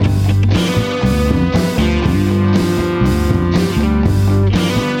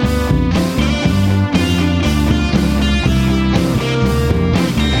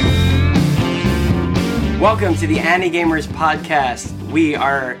Welcome to the Ani-Gamers podcast. We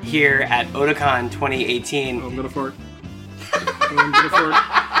are here at Otakon 2018. Oh, I'm gonna fart.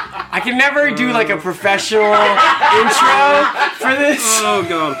 I can never do like a professional intro for this. Oh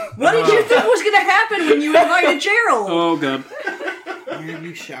god. What did you think was going to happen when you invited Gerald? Oh god. Why are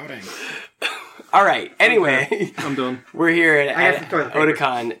you shouting? All right. Anyway, Okay, I'm done. we're here at have to throw the paper.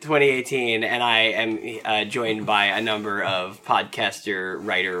 Otakon 2018, and I am joined by a number of podcaster,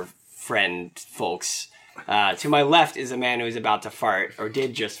 writer, friend folks. To my left is a man who is about to fart, or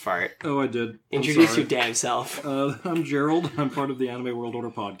did just fart. Oh, I did. Introduce your damn self. I'm Gerald. I'm part of the Anime World Order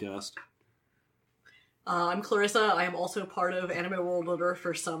podcast. I'm Clarissa. I am also part of Anime World Order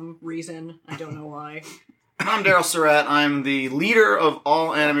for some reason. I don't know why. I'm Daryl Surratt. I'm the leader of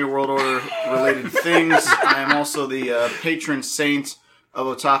all Anime World Order related things. I am also the patron saint of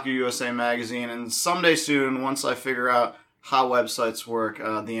Otaku USA magazine, and someday soon, once I figure out how websites work,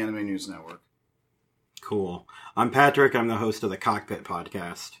 the Anime News Network. Cool. I'm Patrick. I'm the host of the Cockpit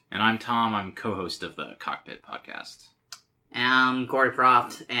Podcast. And I'm Tom. I'm co-host of the Cockpit Podcast. And I'm Corey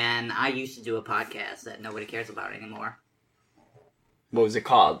Proft, and I used to do a podcast that nobody cares about anymore. What was it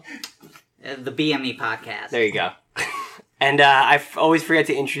called? The BME Podcast. There you go. And I always forget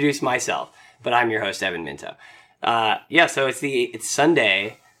to introduce myself, but I'm your host, Evan Minto. So it's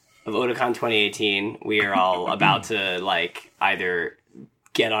Sunday of Otakon 2018. We are all about to either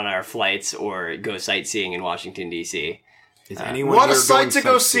get on our flights or go sightseeing in Washington, D.C. Is anyone What a here sight going to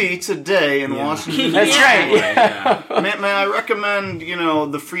go sightseeing? see today in Washington. That's right. Yeah. May I recommend,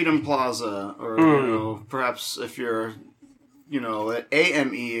 the Freedom Plaza, or perhaps if you're, an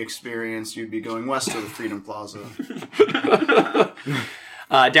AME experience, you'd be going west of the Freedom Plaza.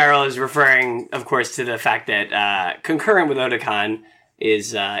 Daryl is referring, of course, to the fact that concurrent with Otakon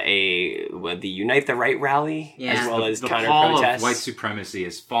is the Unite the Right rally, Yeah. as well as The counter pall of protests. white supremacy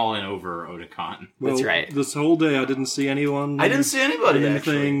has fallen over Otakon. Well, That's right. This whole day I didn't see anyone. I didn't see anybody,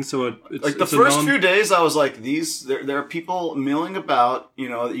 anything, actually. so it's Like, the it's a first few days, I was like, there are people milling about,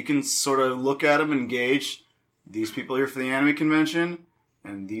 that you can sort of look at them and gauge, these people are here for the anime convention,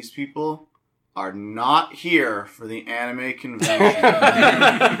 and these people are not here for the anime convention.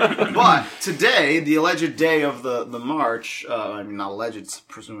 But today, the alleged day of the march, not alleged, it's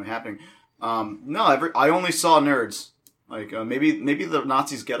presumably happening, I only saw nerds. Maybe the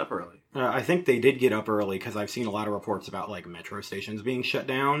Nazis get up early. I think they did get up early because I've seen a lot of reports about metro stations being shut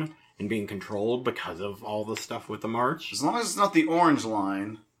down and being controlled because of all the stuff with the march. As long as it's not the orange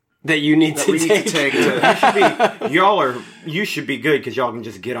line that you need that to we need to take. You should be good because y'all can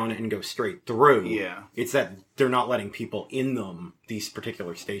just get on it and go straight through. Yeah. It's that they're not letting people in these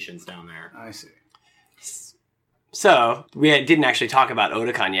particular stations down there. I see. So, we didn't actually talk about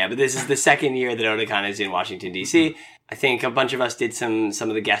Otakon yet, but this is the second year that Otakon is in Washington, D.C. I think a bunch of us did some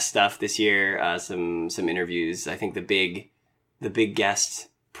of the guest stuff this year, some interviews. I think the big guest,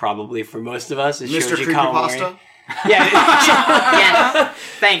 probably for most of us, is Mr. Shoji Creepypasta? Kawamori. Yeah, Yes.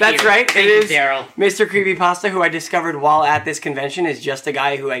 Thank you. that's right. Thank It you, is Daryl. Mr. Creepypasta, who I discovered while at this convention is just a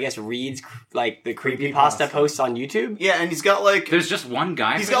guy who I guess reads the Creepypasta posts on YouTube. Yeah, and he's got There's just one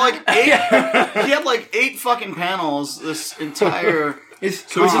guy. He's for got that? 8. He had 8 fucking panels this entire.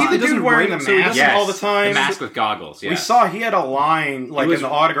 So is he the dude wearing the mask Yes, all the time? The mask with goggles. Yeah. We saw he had a line in was the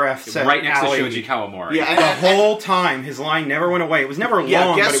autograph set right next alley. to Shoji Kawamori. Yeah, The whole time, his line never went away. It was never long, guess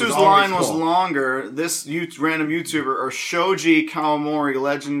but it was whose always line was full. longer? This random YouTuber or Shoji Kawamori,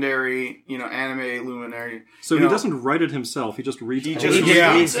 legendary, anime luminary. So he doesn't write it himself. He just reads. He all just of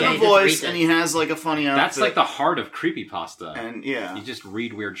reads it. in Yeah, a he just voice, reads it. and he has a funny outfit. That's the heart of creepypasta. And yeah, You just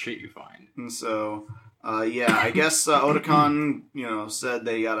read weird shit you find. and so. I guess Otakon, said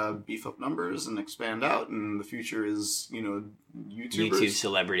they gotta beef up numbers and expand out, and the future is, YouTubers. YouTube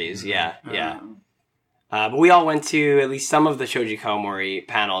celebrities, yeah. Uh, But we all went to at least some of the Shoji Kawamori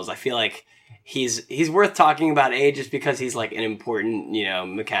panels. I feel like he's worth talking about, just because he's an important,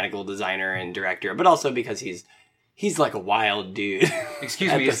 mechanical designer and director, but also because he's like a wild dude.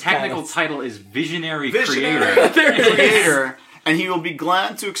 Excuse At me, the his technical panels. title is Visionary Visionary Creator. creator, and he will be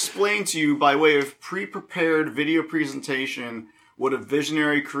glad to explain to you by way of pre-prepared video presentation what a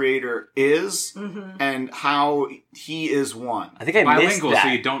visionary creator is and how he is one. I think I missed Bilingual, that. so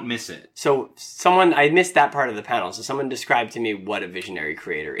you don't miss it. So I missed that part of the panel. So someone described to me what a visionary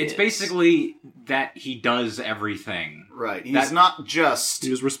creator is. It's basically that he does everything. Right. He's not just...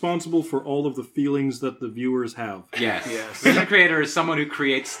 He is responsible for all of the feelings that the viewers have. Yes. Yes. Vision creator is someone who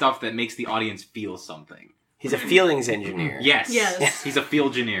creates stuff that makes the audience feel something. He's a feelings engineer. Yes. Yes. He's a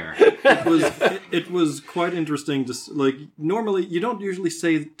field engineer. It was quite interesting to like. Normally, you don't usually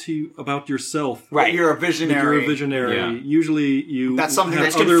say about yourself. Right. You're a that visionary. you're a visionary. Yeah. Usually, you That's something have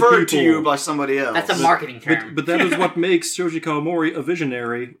that's other conferred to people- you by somebody else. That's a marketing term. But that is what makes Shoji Kawamori a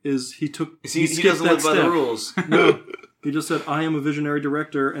visionary. Is he He skipped doesn't that live by step. the rules. No, he just said, "I am a visionary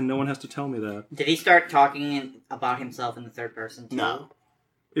director, and no one has to tell me that." Did he start talking about himself in the third person too? No.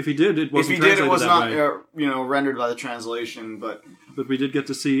 If he did, it If wasn't he did, it translated was that not way. rendered by the translation. But But we did get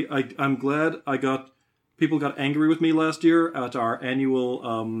to see. I'm glad people got angry with me last year at our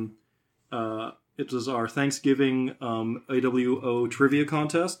annual. It was our Thanksgiving AWO trivia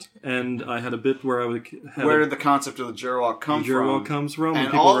contest, and I had a bit where I would. where did the concept of the Jurwalk come Jurwalk from? comes from? And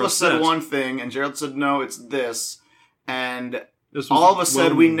people all were of us said upset. one thing, and Gerald said, "No, it's this." And This was all of us said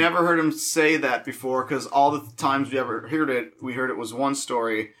well- we never heard him say that before, because all the times we ever heard it was one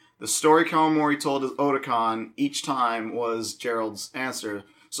story. The story Kawamori told Otakon each time was Gerald's answer.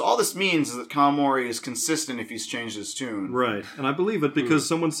 So all this means is that Kawamori is consistent if he's changed his tune. Right, and I believe it because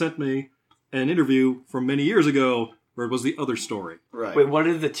someone sent me an interview from many years ago where it was the other story. Right. Wait, what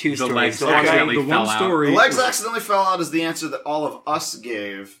are the two The stories? legs So, okay. accidentally The fell one out. story. The legs accidentally fell out is the answer that all of us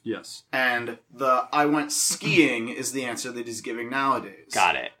gave, Yes. and the I went skiing is the answer that he's giving nowadays.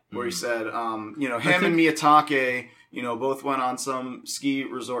 Got it. Where he said, him and Miyatake, both went on some ski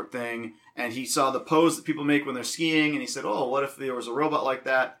resort thing, and he saw the pose that people make when they're skiing, and he said, oh, what if there was a robot like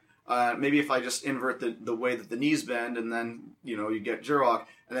that? Maybe if I just invert the way that the knees bend, and then, you get Jurok.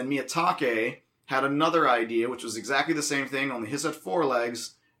 And then Miyatake had another idea, which was exactly the same thing, only his had 4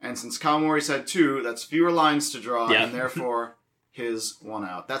 legs, and since Kawamori's had 2, that's fewer lines to draw, Yeah. and therefore his 1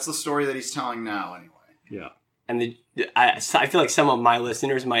 out. That's the story that he's telling now, anyway. Yeah. And I feel like some of my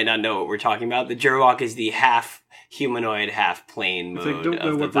listeners might not know what we're talking about. The Jurwalk is the half humanoid, half plane If they mode don't know of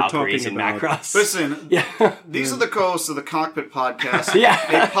the what we're Valkyries talking and about. Macross. Listen, Yeah. these are the co-hosts of the Cockpit Podcast.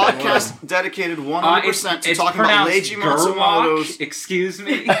 Yeah. A podcast dedicated 100% to It's talking about pronounced Leiji Gerwalk. Matsumoto's... Excuse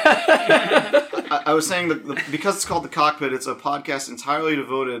me. I was saying that because it's called The Cockpit, it's a podcast entirely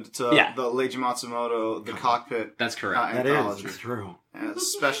devoted to Yeah. the Leiji Matsumoto, The Cockpit That's correct. That anthology. is true. And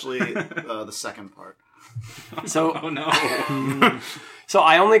especially the second part. So, Oh no. so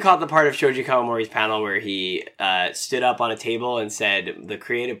I only caught the part of Shoji Kawamori's panel where he stood up on a table and said the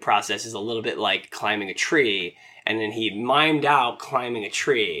creative process is a little bit like climbing a tree, and then he mimed out climbing a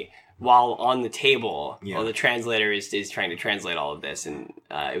tree while on the table. Yeah. While the translator is trying to translate all of this, and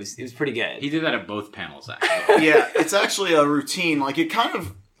it was pretty good. He did that at both panels, actually. Yeah, it's actually a routine. Like, it kind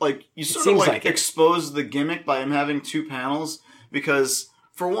of, like, you sort of, seems like like it. expose the gimmick by him having 2 panels, because,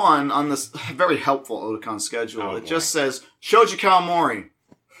 for one, on this very helpful Otakon schedule, it just says, Shoji Kawamori.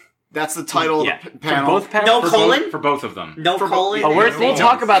 That's the title Yeah. of the For panel. both panels. No For colon? both, for both of them. No For- colon? Oh, we'll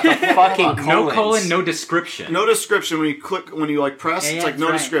talk about the fucking colons. No colon, no description. No description. When you press, Yeah, it's like that's no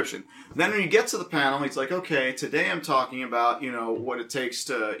right. description. Then when you get to the panel, it's like, okay, today I'm talking about, what it takes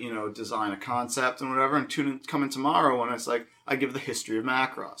to, design a concept and whatever, and come in tomorrow when it's like, I give the history of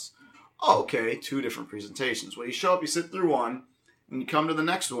Macross. Oh, okay, 2 different presentations. Well, you show up, you sit through one, and you come to the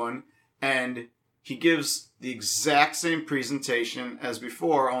next one, and he gives the exact same presentation as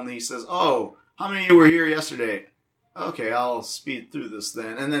before, only he says, oh, how many of you were here yesterday? Okay, I'll speed through this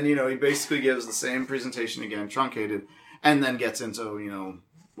then. And then, he basically gives the same presentation again, truncated, and then gets into,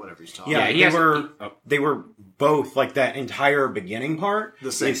 whatever he's talking Yeah, about. they were both, like, that entire beginning part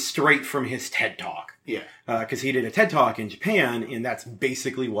The same. is straight from his TED Talk. Yeah. Because he did a TED Talk in Japan, and that's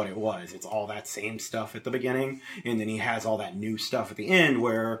basically what it was. It's all that same stuff at the beginning, and then he has all that new stuff at the end,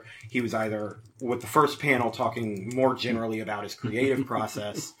 where he was either, with the first panel, talking more generally about his creative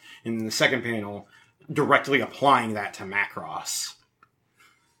process, and in the second panel, directly applying that to Macross.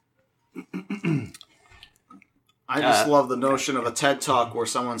 I just love the notion of a TED Talk where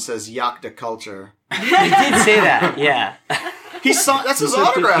someone says Yakta culture. He did say that. Yeah. That's his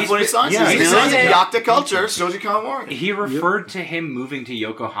autograph when he signs yeah, it. He yeah. signs it, Yeah. Yakta culture, Shoji Kawamori. He referred to him moving to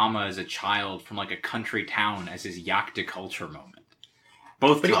Yokohama as a child from like a country town as his Yakta culture moment.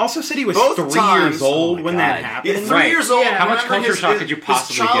 Both But he times. also said he was Both 3 times. years old Oh my when that God. happened. Yeah, 3 Right. years old. Yeah. How much remember culture shock could you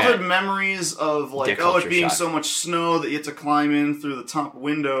possibly his childhood get? memories of, like, Dick it culture being shock. so much snow that you had to climb in through the top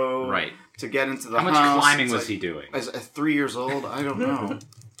window Right. to get into the How house. much climbing It's was like, he doing? As at 3 years old? I don't know.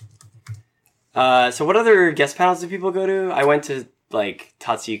 So what other guest panels do people go to? I went to like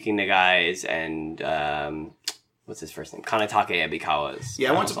Tatsuyuki Nagai's and what's his first name? Kanatake Ebikawa's.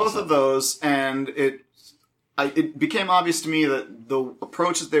 Yeah, I went to both of those, and it became obvious to me that the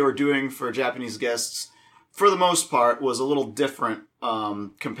approach that they were doing for Japanese guests, for the most part, was a little different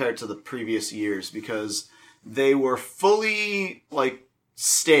compared to the previous years, because they were fully, like,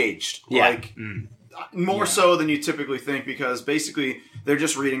 staged. Yeah. Like, More so than you typically think, because basically they're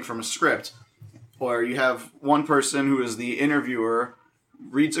just reading from a script. Or you have one person who is the interviewer,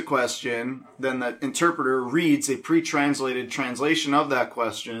 reads a question, then the interpreter reads a pre-translated translation of that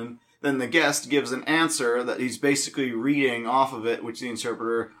question, then the guest gives an answer that he's basically reading off of it, which the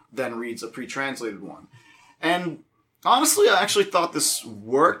interpreter then reads a pre-translated one. And honestly, I actually thought this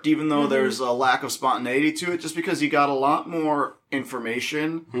worked, even though there's a lack of spontaneity to it, just because you got a lot more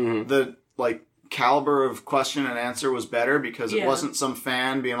information. The, caliber of question and answer was better because it wasn't some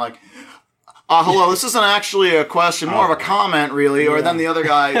fan being like, hello, this isn't actually a question, more of a comment, really. Or then the other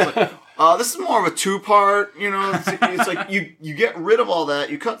guy is like, this is more of a two-part, It's like you get rid of all that,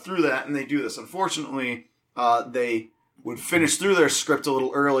 you cut through that, and they do this. Unfortunately, they would finish through their script a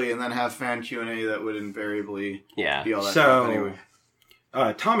little early and then have fan Q&A that would invariably be all that crap anyway.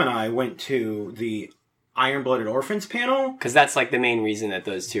 Tom and I went to the Iron-Blooded Orphans panel. Because that's the main reason that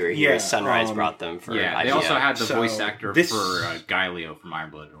those two are here. Sunrise brought them for they also had the voice actor for Gaelio from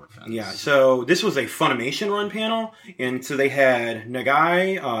Iron-Blooded Orphans. Yeah, so this was a Funimation run panel, and so they had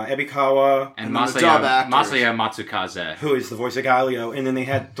Nagai, Ebikawa, and Masaya Matsukaze, who is the voice of Gaelio, and then they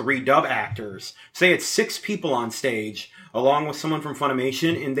had 3 dub actors. So they had 6 people on stage, along with someone from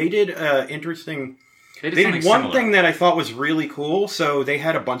Funimation, and they did interesting... They did one thing that I thought was really cool. So they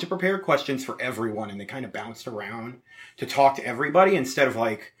had a bunch of prepared questions for everyone, and they kind of bounced around to talk to everybody instead of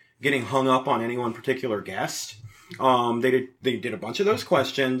getting hung up on any one particular guest. They did a bunch of those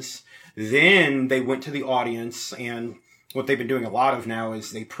questions. Then they went to the audience, and what they've been doing a lot of now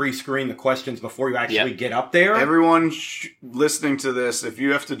is they pre-screen the questions before you actually get up there. Everyone listening to this, if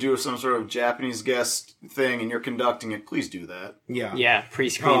you have to do some sort of Japanese guest thing and you're conducting it, please do that. Yeah,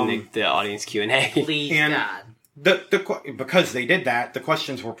 pre-screen the audience Q&A. Please, and God. Because they did that, the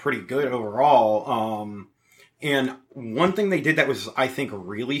questions were pretty good overall. And one thing they did that was, I think,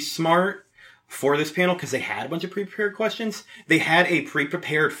 really smart for this panel, because they had a bunch of pre-prepared questions, they had a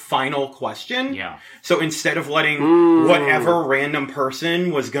pre-prepared final question. Yeah. So instead of letting whatever random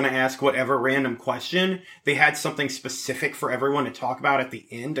person was going to ask whatever random question, they had something specific for everyone to talk about at the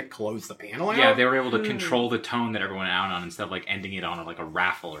end to close the panel out. Yeah, they were able to control the tone that everyone went out on instead of ending it on a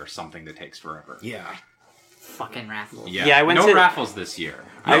raffle or something that takes forever. Yeah. Fucking raffles. Yeah, I went to raffles this year.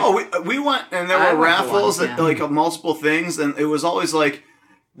 No, we went, and there were raffles that of multiple things, and it was always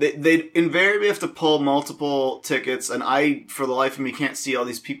They invariably have to pull multiple tickets, and I, for the life of me, can't see all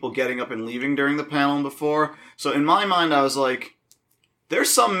these people getting up and leaving during the panel before. So in my mind, I was like, there's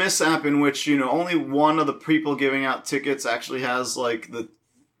some mishap in which, only one of the people giving out tickets actually has, the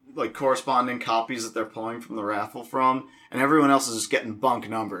corresponding copies that they're pulling from the raffle from, and everyone else is just getting bunk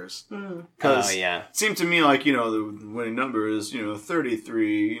numbers. Because it seemed to me the winning number is,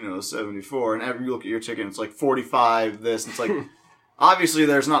 33, 74, and you look at your ticket, and it's 45, this, and it's obviously,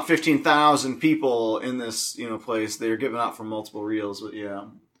 there's not 15,000 people in this, place. They're giving out from multiple reels, but yeah.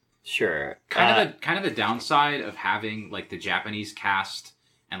 Sure. Kind of the downside of having the Japanese cast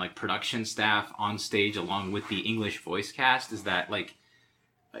and production staff on stage along with the English voice cast is that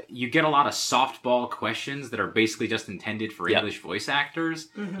you get a lot of softball questions that are basically just intended for English voice actors.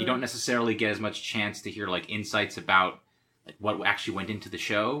 You don't necessarily get as much chance to hear insights about what actually went into the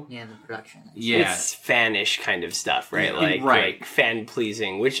show. Yeah, the production. Yeah. It's fanish kind of stuff, right? Like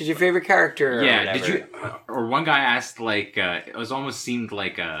fan-pleasing. Which is your favorite character? Yeah, did you... Or one guy asked, it was almost seemed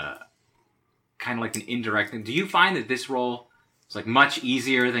like a... Kind of an indirect thing. Do you find that this role is, much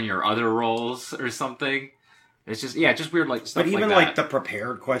easier than your other roles or something? It's just, just weird, stuff but even, that. the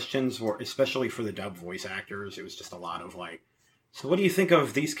prepared questions, were, especially for the dub voice actors, it was just a lot of, so what do you think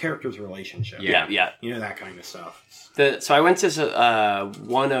of these characters' relationship? Yeah. That kind of stuff. So I went to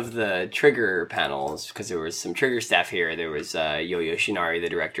one of the Trigger panels, because there was some Trigger staff here. There was Yo Yoshinari, the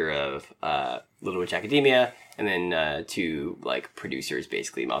director of Little Witch Academia, and then 2, producers,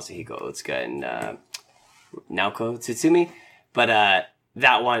 basically, Masahiko Otsuka and Naoko Tsutsumi. But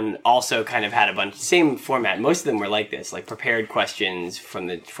that one also kind of had a bunch, same format. Most of them were like this, prepared questions from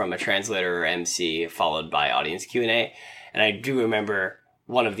a translator or MC, followed by audience Q&A. And I do remember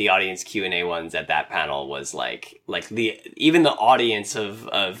one of the audience Q&A ones at that panel was even the audience of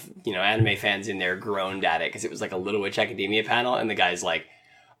anime fans in there groaned at it, because it was a Little Witch Academia panel, and the guy's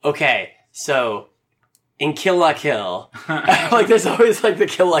okay, so in Kill La Kill, there's always the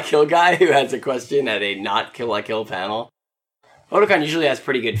Kill La Kill guy who has a question at a not Kill La Kill panel. Otakon usually has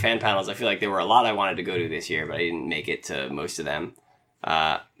pretty good fan panels. I feel like there were a lot I wanted to go to this year, but I didn't make it to most of them.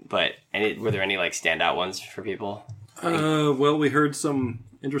 Were there any standout ones for people? Well, we heard some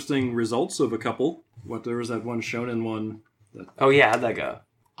interesting results of a couple. There was that one Shonen one. Oh yeah, how'd that go?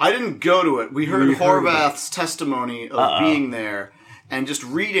 I didn't go to it. We heard Horvath's testimony of being there, And just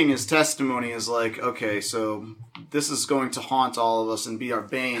reading his testimony is like, okay, so this is going to haunt all of us and be our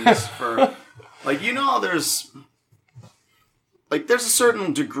banes for, like, there's a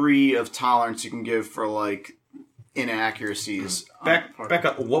certain degree of tolerance you can give for, like, inaccuracies.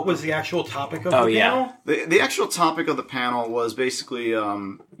 Becca, what was the actual topic of the panel? The actual topic of the panel was basically,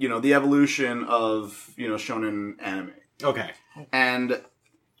 the evolution of, shonen anime. Okay. And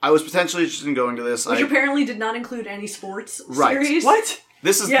I was potentially interested in going to this. Which apparently did not include any sports Right. series. What?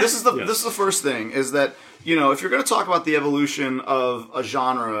 This is the first thing, is that, if you're going to talk about the evolution of a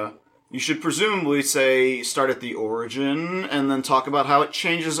genre, you should presumably start at the origin and then talk about how it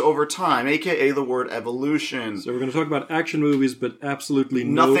changes over time, aka the word evolution. So we're going to talk about action movies, but absolutely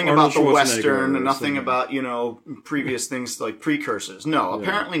Nothing Arnold about the Schwarzenegger Western, or nothing something. about, previous things like precursors. No,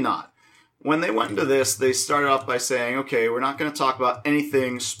 apparently not. When they went into this, they started off by saying, okay, we're not going to talk about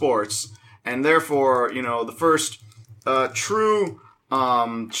anything sports, and therefore, the first true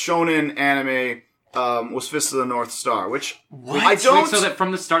shonen anime was Fist of the North Star, which I don't... So that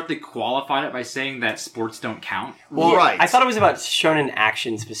from the start they qualified it by saying that sports don't count? Well, right. I thought it was about shonen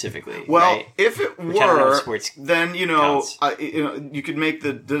action specifically. Well, right? if it Which I don't know if were, sports then counts. you could make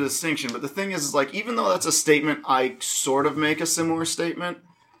the distinction. But the thing is, like, even though that's a statement, I sort of make a similar statement.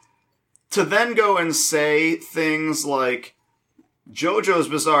 To then go and say things like JoJo's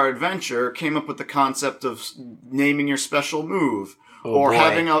Bizarre Adventure came up with the concept of naming your special move, or boy.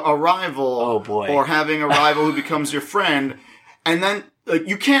 having a rival, Oh, boy. or having a rival who becomes your friend, and then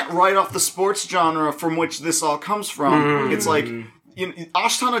you can't write off the sports genre from which this all comes from. It's like,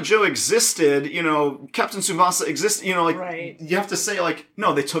 Ashtana Joe existed, Captain Tsubasa existed, Right. you have to say, like,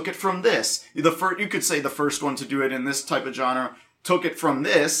 no, they took it from this. You could say the first one to do it in this type of genre took it from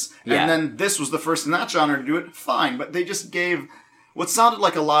this, Yeah. and then this was the first in that genre to do it, fine. But they just gave what sounded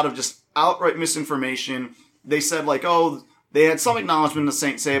like a lot of just outright misinformation. They said, like, oh, they had some acknowledgement of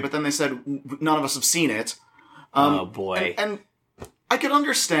Saint Seiya, but then they said, none of us have seen it. Oh, boy. And I could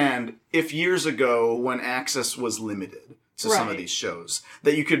understand if years ago, when access was limited to some of Right. these shows,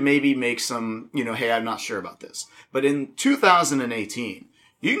 that you could maybe make some, hey, I'm not sure about this. But in 2018,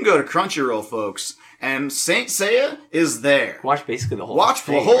 you can go to Crunchyroll, folks, and Saint Seiya is there. Watch basically the whole Watch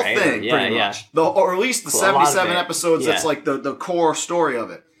thing, the whole right? thing, Yeah, pretty yeah. much. Or at least the Well, a lot of 77 it. episodes that's Yeah. like the core story of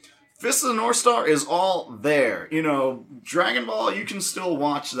it. Fist of the North Star is all there. Dragon Ball, you can still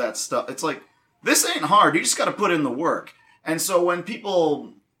watch that stuff. It's like, this ain't hard. You just got to put in the work. And so when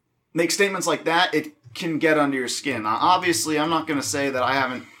people make statements like that, it can get under your skin. Now, obviously, I'm not going to say that I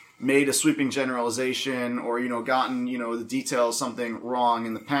haven't made a sweeping generalization or, gotten, the details something wrong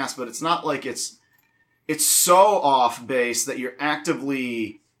in the past, but it's not like it's so off base that you're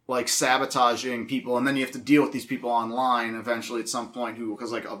actively, like, sabotaging people, and then you have to deal with these people online eventually at some point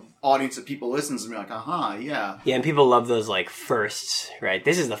because, like, an audience of people listens and be like, aha, yeah. Yeah, and people love those, like, firsts, right?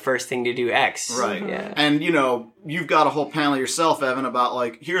 This is the first thing to do X. Right. Yeah. And, you've got a whole panel yourself, Evan, about,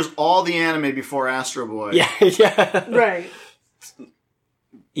 like, here's all the anime before Astro Boy. Yeah, yeah. Right.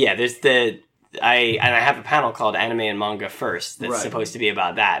 Yeah, there's I have a panel called Anime and Manga First that's Right. supposed to be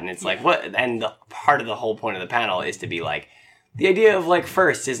about that, and it's like, what? And part of the whole point of the panel is to be like, the idea of, like,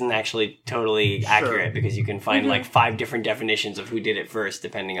 first isn't actually totally accurate because you can find like 5 different definitions of who did it first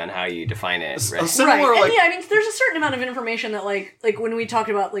depending on how you define it. A Right? similar, Right. like, And yeah, I mean, there's a certain amount of information that, like when we talked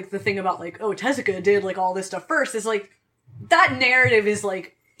about, like, the thing about, like, oh, Tezuka did, like, all this stuff first, is, like, that narrative is,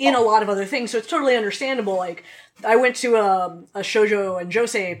 like, in a lot of other things, so it's totally understandable. Like, I went to a shoujo and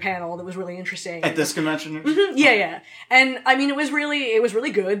josei panel that was really interesting. at this convention. Yeah. And I mean, it was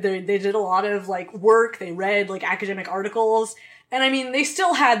really good. They did a lot of, like, work. They read, like, academic articles. And I mean, they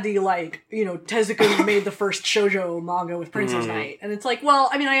still had the, like, Tezuka made the first shoujo manga with Princess Knight. And it's like, well,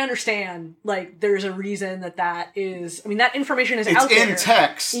 I mean, I understand, like, there's a reason that is, I mean, that information is It's out there. in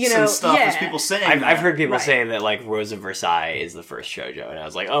text and stuff. There's people saying I've heard people Right. say that, like, Rose of Versailles is the first shoujo, and I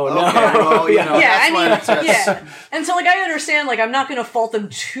was like, oh no. Okay, well, Yeah, that's I why mean, it's- yeah. And so, like, I understand, like, I'm not gonna fault them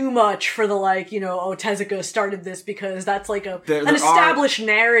too much for the, like, oh, Tezuka started this, because that's, like, an There are- established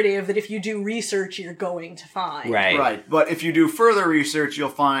narrative that if you do research, you're going to find. Right. Right, but if you do further research, you'll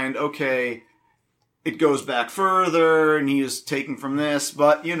find, okay, it goes back further, and he is taking from this,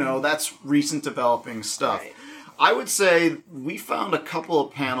 but, that's recent developing stuff. Right. I would say we found a couple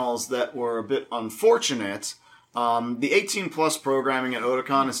of panels that were a bit unfortunate. The 18-plus programming at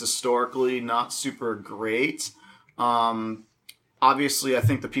Otakon is historically not super great. Obviously, I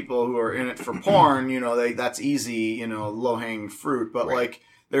think the people who are in it for porn, that's easy, low-hanging fruit, but, Right. like,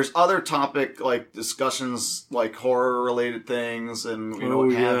 there's other topic like discussions like horror related things and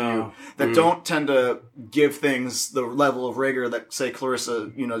what have you that don't tend to give things the level of rigor that say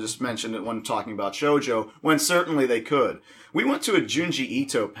Clarissa just mentioned it when talking about shoujo, when certainly they could. We went to a Junji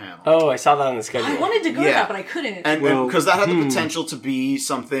Ito panel. Oh, I saw that on the schedule. I wanted to go to that, but I couldn't. And because that had the potential to be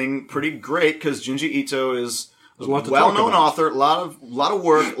something pretty great, because Junji Ito is a well-known author, a lot of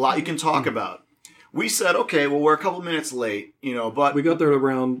work, a lot you can talk about. We said, okay, well, we're a couple minutes late, but... We got there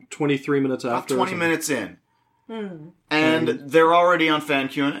around 23 minutes after. 20 minutes in. And they're already on fan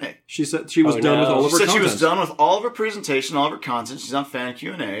Q&A. She said she was done with all of her content. She was done with all of her presentation, all of her content. She's on fan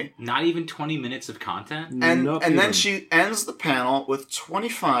Q&A. Not even 20 minutes of content? And then she ends the panel with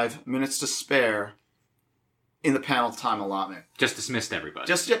 25 minutes to spare in the panel time allotment. Just dismissed everybody.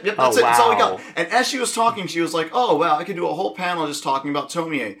 That's it. That's all we got. And as she was talking, she was like, oh, wow, I could do a whole panel just talking about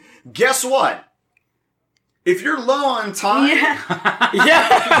Tomie. Guess what? If you're low on time,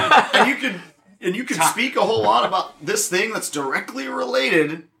 and you could speak a whole lot about this thing that's directly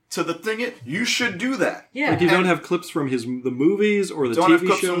related to the thing, you should do that. Yeah. Like you don't have clips from the movies or the don't TV have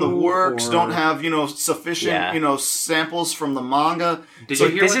clips show from the works. or... Don't have sufficient samples from the manga. Did you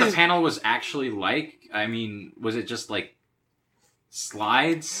hear what the panel was actually like? I mean, was it just like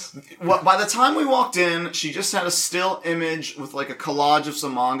slides? Well, by the time we walked in, she just had a still image with like a collage of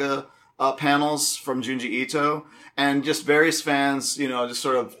some manga panels from Junji Ito, and just various fans, just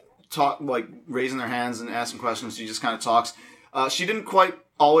sort of talk, like raising their hands and asking questions. She just kind of talks. She didn't quite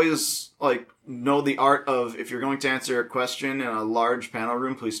always know the art of, if you're going to answer a question in a large panel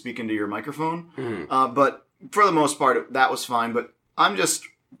room, please speak into your microphone. But for the most part, that was fine. But I'm just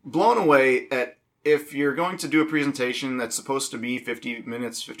blown away at, if you're going to do a presentation that's supposed to be 50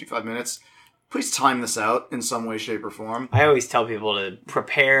 minutes, 55 minutes, please time this out in some way, shape, or form. I always tell people to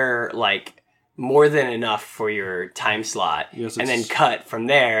prepare more than enough for your time slot, and then cut from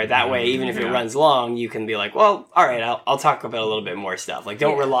there. That way, even if it runs long, you can be like, well, all right, I'll talk about a little bit more stuff.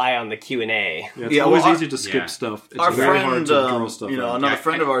 Don't rely on the Q&A. Yeah, it's always easy to skip stuff. It's our very friend, hard to draw stuff out. another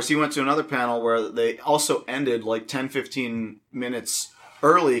friend of ours, he went to another panel where they also ended 10, 15 minutes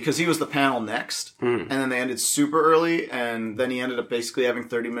early, because he was the panel next, and then they ended super early, and then he ended up basically having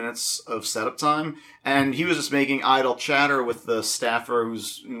 30 minutes of setup time, and he was just making idle chatter with the staffer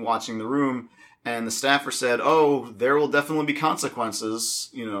who's watching the room, and the staffer said, oh, there will definitely be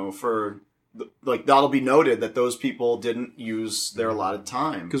consequences, for... that'll be noted that those people didn't use their allotted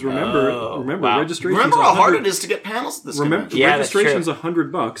time. Because remember, registration's Remember how hard it is to get panels at this convention. Registration's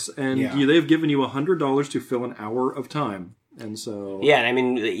 $100, and they've given you $100 to fill an hour of time. And so... Yeah, and I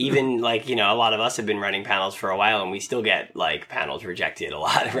mean, even, a lot of us have been running panels for a while, and we still get, panels rejected a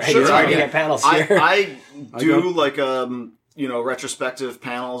lot, right? Sure, it's hard to get panels here. I do, retrospective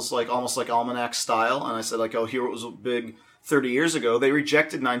panels, almost like Almanac style, and I said, here it was big 30 years ago. They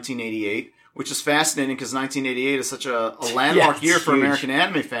rejected 1988, which is fascinating, because 1988 is such a landmark year for American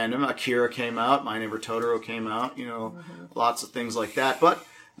anime fandom. Akira came out, My Neighbor Totoro came out, lots of things like that, but...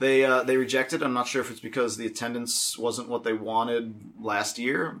 They rejected. I'm not sure if it's because the attendance wasn't what they wanted last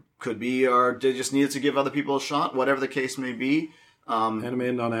year. Could be, or they just needed to give other people a shot. Whatever the case may be. Anime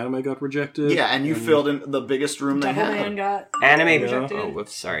and non-anime got rejected. Yeah, and you filled in the biggest room they had. Devilman got rejected. Oh,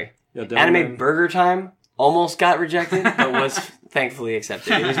 whoops, sorry. Yeah, Anime Burger Time almost got rejected, but was thankfully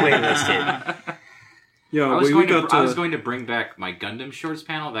accepted. It was waitlisted. Yeah, I was going to bring back my Gundam Shorts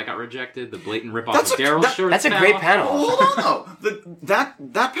panel that got rejected. The blatant ripoff of Daryl Shorts. That's a great panel. Well, hold on though.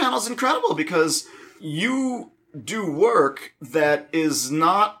 That panel's incredible, because you do work that is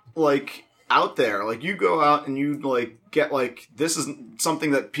not out there. You go out and you get this is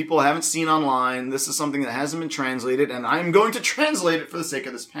something that people haven't seen online. This is something that hasn't been translated, and I'm going to translate it for the sake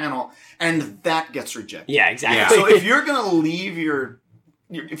of this panel, and that gets rejected. Yeah, exactly. Yeah. So if you're gonna leave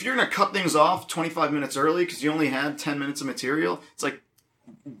if you're going to cut things off 25 minutes early because you only had 10 minutes of material, it's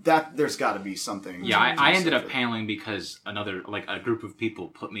that there's got to be something. Yeah, I ended up paneling because a group of people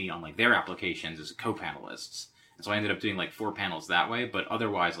put me on their applications as co-panelists. And so I ended up doing 4 panels that way, but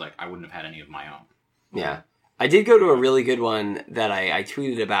otherwise I wouldn't have had any of my own. Yeah. I did go to a really good one that I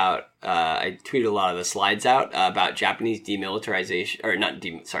tweeted about. I tweeted a lot of the slides out about Japanese demilitarization, or not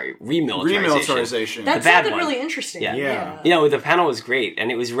remilitarization. That sounded really interesting. Yeah. The panel was great,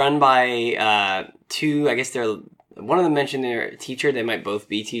 and it was run by 2. I guess one of them mentioned their teacher. They might both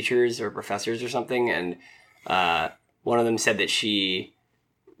be teachers or professors or something, and one of them said that she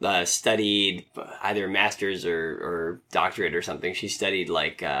studied either master's or doctorate or something. She studied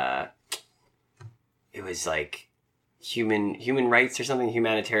it was human rights or something,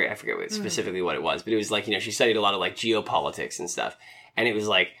 humanitarian. I forget specifically what it was, but it was she studied a lot of geopolitics and stuff, and it was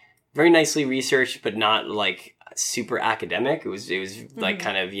very nicely researched, but not super academic. It was like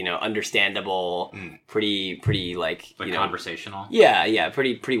kind of, understandable, pretty like, conversational. Yeah,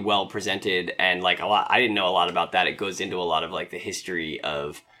 pretty well presented, and like I didn't know a lot about that. It goes into a lot of like the history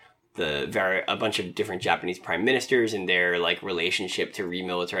of a bunch of different Japanese prime ministers and their like relationship to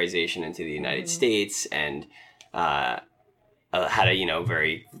remilitarization into the United States, and had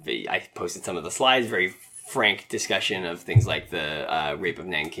a I posted some of the slides, very frank discussion of things like the rape of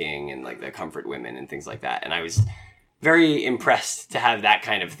Nanking and like the comfort women and things like that. And I was very impressed to have that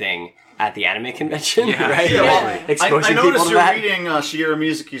kind of thing at the anime convention, right? Yeah, well, Exposing I people noticed to you're that. reading Shigeru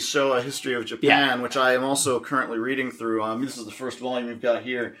Miyazaki's show, A History of Japan, which I am also currently reading through. This is the first volume we've got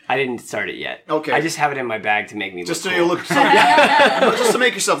here. I didn't start it yet. Okay. I just have it in my bag to make me Just look to cool. look, just to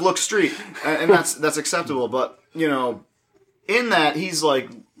make yourself look street, and that's acceptable. But in that he's like,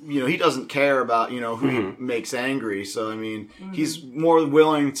 he doesn't care about who he makes angry. So I mean, he's more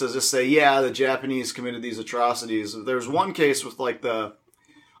willing to just say, yeah, the Japanese committed these atrocities. There's one case with like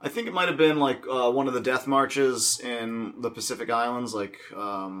I think it might have been like one of the death marches in the Pacific Islands, like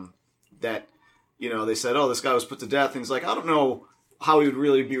that. They said, oh, this guy was put to death, and he's like, I don't know how he would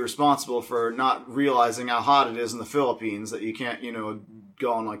really be responsible for not realizing how hot it is in the Philippines, that you can't,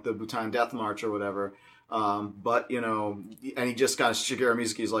 go on like the Bhutan Death March or whatever. But, and he just got Shigeru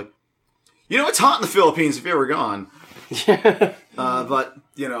Miyazaki's like, it's hot in the Philippines if you ever gone. But,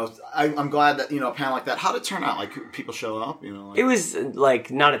 I'm glad that, a panel like that, how did it turn out? Like, people show up, like... It was, like,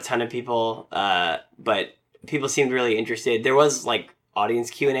 not a ton of people, but people seemed really interested. There was, like, audience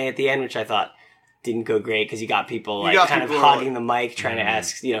Q&A at the end, which I thought didn't go great, because you got people, like, kind of hogging the mic, trying to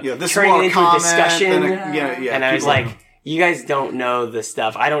ask, this turning it into a comment, discussion. And I was like... You guys don't know the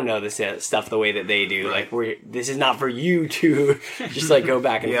stuff. I don't know the stuff the way that they do. Right. Like, this is not for you to just like go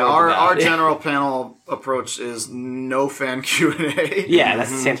back and forth. Our general panel approach is no fan Q&A. Yeah,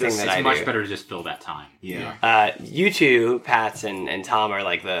 that's the same thing that I do. It's much better to just fill that time. Yeah. You two, Pats and Tom, are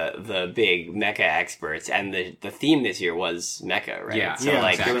like the big mecha experts, and the theme this year was mecha, right? Yeah. So Yeah,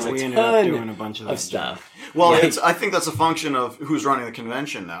 like there was we a ended up ton doing a bunch of that stuff. Well, I think that's a function of who's running the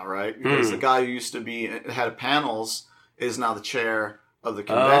convention now, right? Because the guy who used to be head of panels is now the chair of the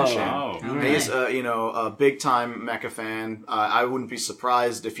convention. Oh. He's a big time mecha fan. I wouldn't be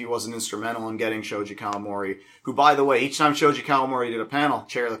surprised if he wasn't instrumental in getting Shoji Kawamori, who, by the way, each time Shoji Kawamori did a panel,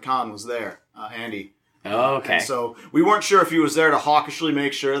 chair of the con was there, Andy. Oh, okay. And so we weren't sure if he was there to hawkishly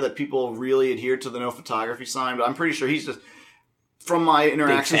make sure that people really adhered to the no photography sign, but I'm pretty sure he's just, from my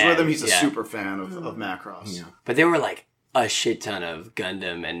interactions with him, he's a super fan of Macross. Yeah. But there were like a shit ton of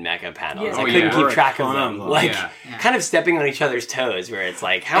Gundam and mecha panels. Yeah. I Oh, couldn't yeah. keep track of Ton them. of them. Like, Yeah. kind of stepping on each other's toes, where it's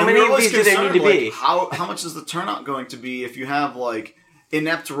like, how And many we were of these do always there need to concerned, be? like, how much is the turnout going to be if you have like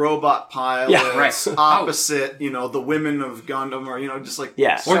inept robot pilots Yeah, right. opposite, the women of Gundam, or just like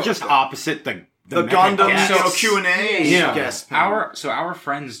Or just opposite the the mecha Gundam guests. Q&A Yeah. guest panel. Our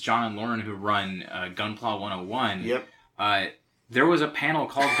friends John and Lauren who run Gunpla 101. Yep. There was a panel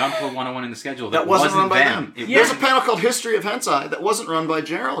called Gunpla 101 in the schedule That wasn't run by them. It There's a wasn't. panel called History of Hentai that wasn't run by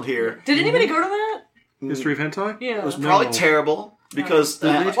Gerald here. Did anybody go to that? History of hentai? Yeah. It was probably No. terrible because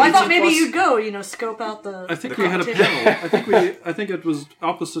Well, I thought maybe 18+. you'd go, scope out the. I think the we had a competition. panel. I think it was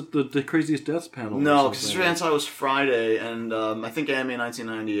opposite the Craziest Deaths panel. or No, because something. History of Hentai was Friday, and I think Anime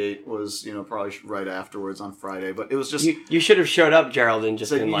 1998 was probably right afterwards on Friday. But it was just You should have showed up, Gerald, and just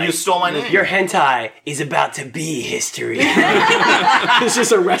said, been you like, stole my name. your hentai is about to be history. It's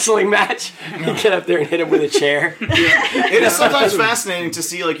just a wrestling match. You get up there and hit him with a chair. It is sometimes fascinating to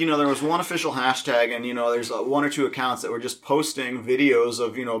see, like, there was one official hashtag, and, there's one or two accounts that were just posting videos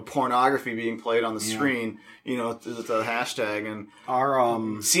of, pornography being played on the screen, with the hashtag. And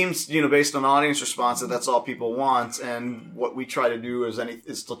Our seems, based on audience response, that that's all people want. And what we try to do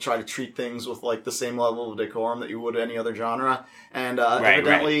is to try to treat things with, like, the same level of decorum that you would any other genre. And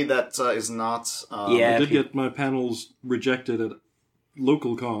evidently that is not... Yeah. I did get my panels rejected at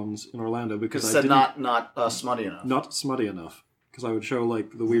local cons in Orlando because It I said didn't not smutty enough. not smutty enough. Because I would show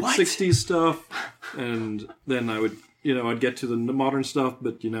like the weird '60s stuff, and then I would I'd get to the modern stuff,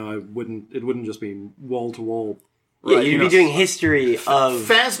 but I wouldn't. It wouldn't just be wall to wall. Yeah, Right, you'd be doing history of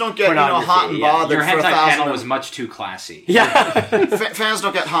Fans don't get pornography, hot and yeah. bothered Your for hentai panel 1,000. was much too classy. yeah. Fans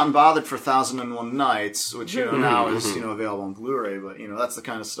don't get hot and bothered for 1001 Nights, which now is available on Blu-ray. But that's the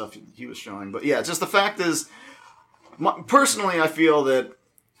kind of stuff he was showing. But yeah, just the fact is, personally, I feel that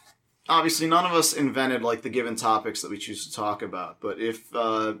obviously none of us invented like the given topics that we choose to talk about. But if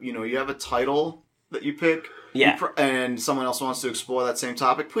you have a title that you pick, Yeah. and someone else wants to explore that same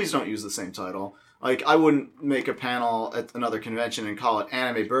topic, please don't use the same title. Like, I wouldn't make a panel at another convention and call it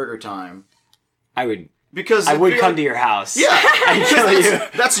Anime Burger Time. I would Because I would come to your house. Yeah, and kill you.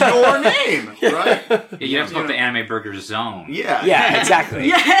 that's your name, right? Yeah, you have to go up to Anime Burger Zone. Yeah, Yeah,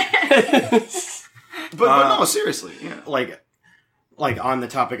 exactly. But no, seriously. Yeah. Like on the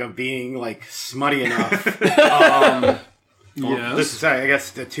topic of being like smutty enough. Yes. This is, I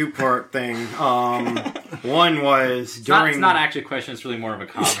guess, the two-part thing. One was during. It's not actually a question. It's really more of a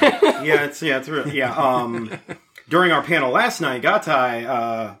comment. It's really, yeah. During our panel last night,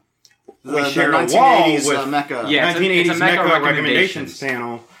 Gatai, we The shared a wall 1980s with Mecca. Yeah. 1980s it's a Mecca Mecca recommendations. recommendations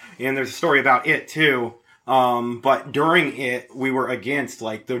panel, and there's a story about it too. But during it, we were against,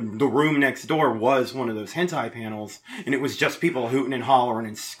 like, the room next door was one of those hentai panels, and it was just people hooting and hollering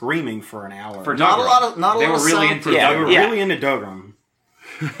and screaming for an hour. For Not a Dogram. lot of. Not a They lot were of really sound into proof. They were really into Dogram.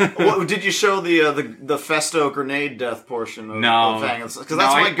 What, did you show the Festo grenade death portion of No. Because that's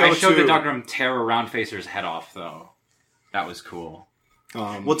my I go-to. showed the Dogram tear a round facer's head off, though. That was cool.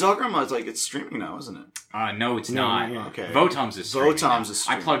 Well, Dogram was like, it's streaming now, isn't it? No, it's No, not. yeah. Okay. Votoms is streaming Votoms now. is I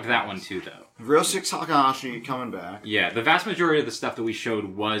streaming. plugged that one too, though. Ryosuke Takahashi coming back. Yeah, the vast majority of the stuff that we showed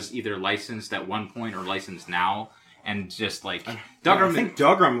was either licensed at one point or licensed now, and just like I Dogram. think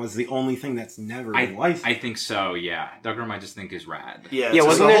Dogram was the only thing that's never been licensed. I think so. Yeah, Dogram I just think is rad. Yeah, Yeah,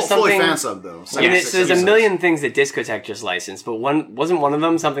 wasn't there a fully something- fan sub though? I mean, Yes, there's yes. a million things that Discotech just licensed, but wasn't one of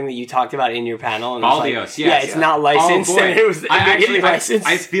them something that you talked about in your panel? And it was like, Baldios, yeah, yes. it's not licensed, Oh, boy. and it was immediately licensed.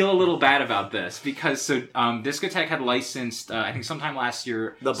 I feel a little bad about this because Discotech had licensed I think sometime last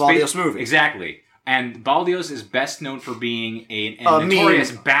year The Baldios movie. Exactly. And Baldios is best known for being a A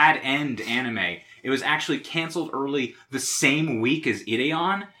notorious meme. bad end anime. It was actually canceled early the same week as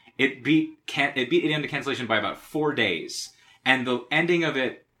Ideon. It beat Ideon to cancellation by about 4 days. And the ending of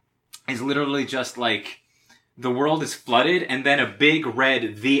it is literally just like the world is flooded and then a big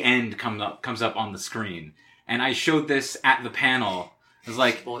red "The End" comes up on the screen. And I showed this at the panel. I was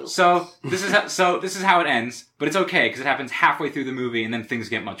like, so this is how it ends, but it's okay because it happens halfway through the movie and then things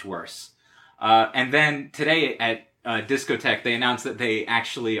get much worse. And then today at Discotech, they announced that they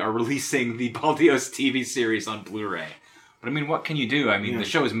actually are releasing the Baldios TV series on Blu-ray. But I mean, what can you do? I mean, the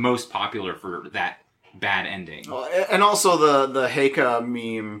show is most popular for that bad ending. And also the Heika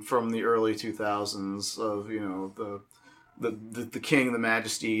meme from the early 2000s of, you know, the king, the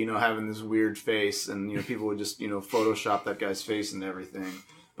majesty, you know, having this weird face, and, you know, people would just, you know, Photoshop that guy's face and everything.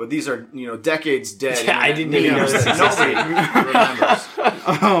 But these are, you know, decades dead. Yeah, I didn't even know memes this that nobody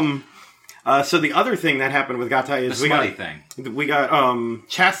remembers. So the other thing that happened with Gatai is The smutty thing. we got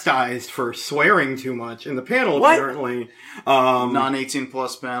chastised for swearing too much in the panel. What? Apparently, Non-18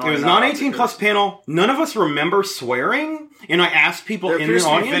 plus panel. it was non-18 plus panel. None of us remember swearing, and I asked people There in appears the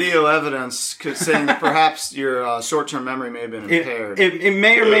to be audience. video evidence saying that perhaps your short-term memory may have been impaired. It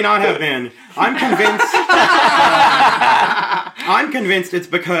may or may not have been. I'm convinced. I'm convinced it's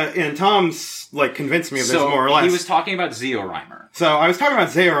because, and Tom's like convinced me of this more or less. he was talking about Zeorhymer. So I was talking about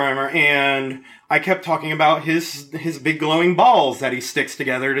Zeorhymer, and I kept talking about his big glowing balls that he sticks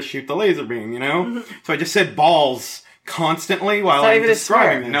together to shoot the laser beam. You know, so I just said balls constantly while not I'm even a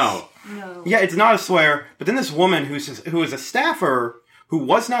describing swear. this. No. Yeah, it's not a swear. But then this woman who is a staffer, who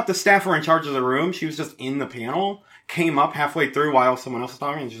was not the staffer in charge of the room, she was just in the panel, came up halfway through while someone else was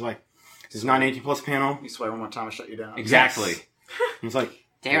talking, and she's like, "This is not an 18 plus panel." You swear one more time, I'll shut you down. Exactly. I was like,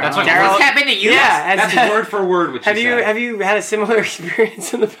 Daryl, That's what Daryl- what's happened to you? Yeah, That's word for word what have she you said. have you had a similar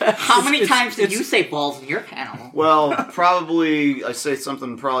experience in the past? How many times did you say balls in your panel? Well, probably I say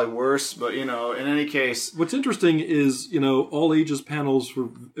something probably worse, but you know, in any case, What's interesting is, you know, all ages panels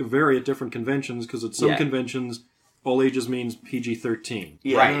vary at different conventions, because at some Yeah. conventions, all ages means PG-13.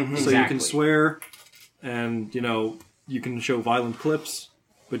 yeah. Right. So Exactly. you can swear, and, you know, you can show violent clips,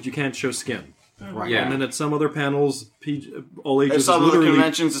 but you can't show skin. right. Yeah. And then at some other panels, all ages At is some other literally...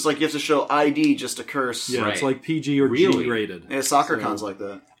 conventions, it's like you have to show ID just to curse. Yeah, it's Right. like PG or Really? G rated. Yeah, soccer cons like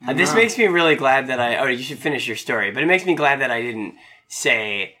that. This makes me really glad that I... Oh, you should finish your story. But it makes me glad that I didn't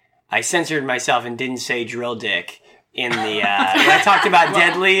say... I censored myself and didn't say drill dick in the... when I talked about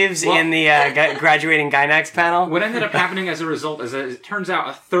dead leaves in the graduating Gynax panel. What ended up happening as a result is that it turns out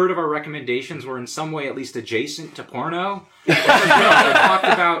a third of our recommendations were in some way at least adjacent to porno. We talked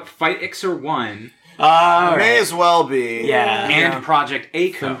about Fight Ixer 1 All May right. as well be. Yeah. and Project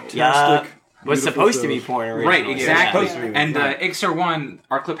ACO. Fantastic. Was Beautiful supposed to be shows. porn originally. Right, exactly. supposed to be, And right. Ixer 1,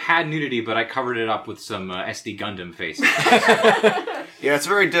 our clip had nudity, but I covered it up with some SD Gundam faces. Yeah, it's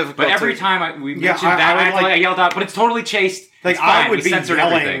very difficult. But every to- time we Yeah, mentioned I that, would I yelled out, but it's totally chaste. Like, It's fine. I would We be censored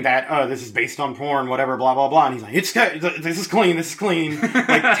yelling everything. that, oh, this is based on porn, whatever, blah, blah, blah. And he's like, this is clean, this is clean.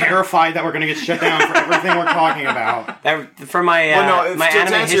 Like, terrified that we're going to get shut down for everything we're talking about. That, for my Well, no, my to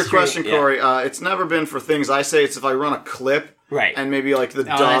anime answer your history- question, yeah. Corey, it's never been for things I say. It's if I run a clip Right. And maybe like the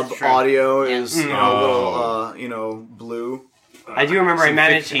Oh, dub that's true. audio Yeah. is a little blue. I do remember I Some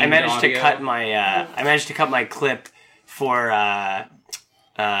managed 15 to audio. cut my clip for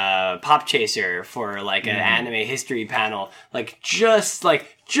Pop Chaser for like an anime history panel, just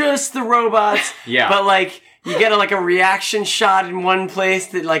the robots. Yeah. But like you get a reaction shot in one place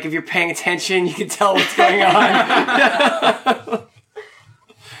that like if you're paying attention you can tell what's going on.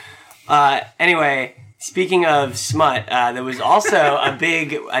 Anyway, speaking of smut, there was also a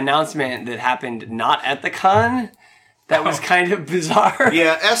big announcement that happened not at the con. That was kind of bizarre.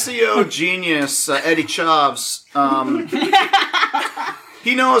 Yeah, SEO genius Eddie Chavs.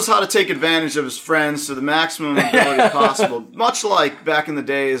 He knows how to take advantage of his friends to the maximum ability possible. Much like back in the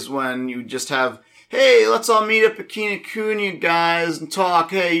days when you just have, hey, let's all meet up at Kinokuniya, guys, and talk.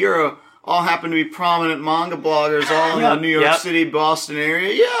 Hey, all happen to be prominent manga bloggers all in the New York City, Boston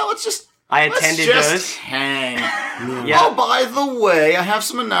area. Yeah, let's attended just those. hang. Yeah. Oh, by the way, I have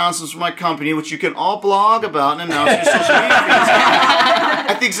some announcements for my company, which you can all blog about and announce in your social media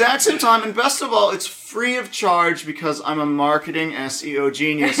feeds. At the exact same time, and best of all, it's free of charge because I'm a marketing SEO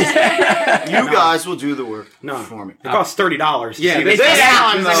genius. You guys will do the work for me. It costs $30. Yeah, This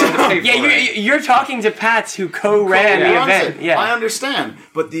time, though, You're talking to Pats who co-ran the runs event. it. Yeah. I understand,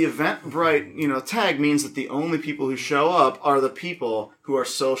 but the Eventbrite, tag means that the only people who show up are the people who are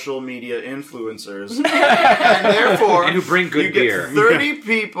social media influencers, and therefore, And who bring good you get beer. 30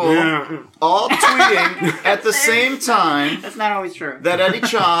 people all tweeting at the same time That's not always true. that Eddie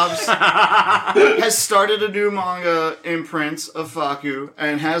Chavs has started a new manga imprint of Faku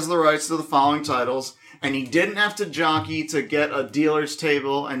and has the rights to the following titles, and he didn't have to jockey to get a dealer's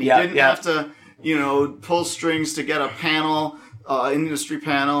table, and he didn't have to, pull strings to get a panel, industry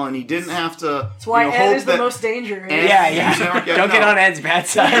panel, and he didn't have to. That's why Ed hope is the that most dangerous. Yeah. Don't get on Ed's bad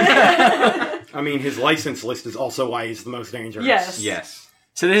side. I mean, his license list is also why he's the most dangerous. Yes.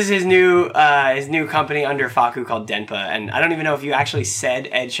 So this is his new company under Faku called Denpa, and I don't even know if you actually said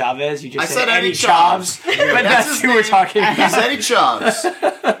Ed Chavez. You just I said Eddie Chavs. But that's his who we're name. talking He's about. Eddie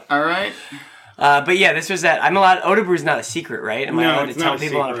Chavs. All right. But yeah, this was that. I'm allowed. Odabrew's not a secret, right? Am I No, allowed to it's tell not a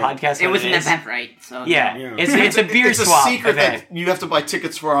people on a secret. podcast? It what was an is? Eventbrite, so Yeah, Yeah. it's a beer It's a swap secret event. that you have to buy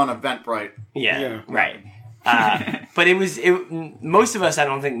tickets for on Eventbrite. Yeah, right. But most of us, I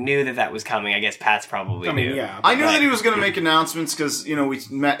don't think, knew that was coming. I guess Pat's probably I mean, knew. yeah. I knew Right. that he was going to make announcements because, we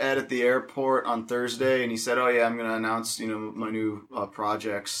met Ed at the airport on Thursday and he said, oh yeah, I'm going to announce, my new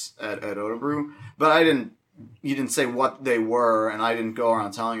projects at Odabrew. But he didn't say what they were, and I didn't go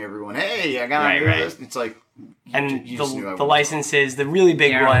around telling everyone, hey, I got to do this. It's like, And you just knew I the wouldn't licenses, the really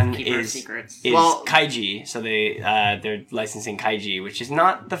big Yeah, one keep our is secrets. Well- Kaiji. So they're licensing Kaiji, which is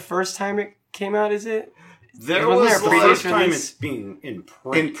not the first time it came out, is it? There Wasn't was there a like, previous First time release? it's being in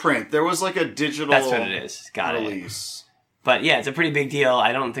print. in print. There was like a digital That's what it is. Got it. release. But yeah, it's a pretty big deal.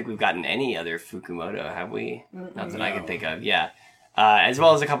 I don't think we've gotten any other Fukumoto, have we? Not that I can think of. Yeah. As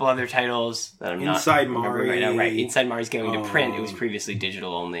well as a couple other titles that I'm Inside not remembering right now. Mari. Right, Inside Mari's going to print. It was previously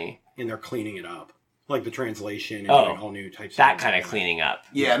digital only. And they're cleaning it up. Like the translation and Oh, doing all new types That of kind of cleaning up.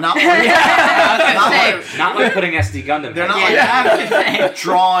 Yeah, not like, I was Not like putting SD Gundam. they're not gonna say, yeah, I was gonna say. like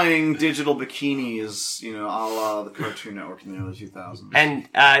drawing digital bikinis, a la the Cartoon Network in the early 2000s. And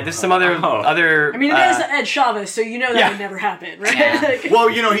there's some other. I mean, it is Ed Chavez, so you know that yeah. would never happen, right? Yeah. Like- Well,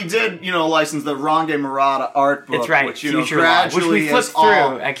 he did, license the Range Murata art book, It's right, which, Future Law, gradually, which we flipped as through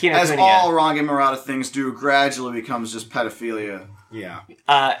all, at Kinokuniya. as all Range Murata things do, gradually becomes just pedophilia. Yeah.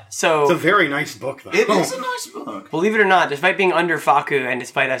 So It's a very nice book, though. It is a nice book. believe it or not, despite being under Faku and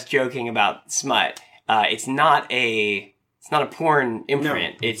despite us joking about smut, it's not a porn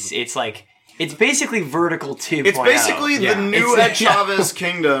imprint. No. It's basically Vertical 2.0. It's basically Yeah. the new It's- Ed Chavez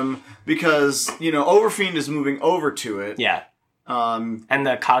kingdom because, Overfiend is moving over to it. Yeah. And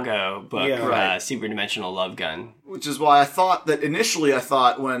the Kago book, Yeah. Right. Super Dimensional Love Gun. Which is why I thought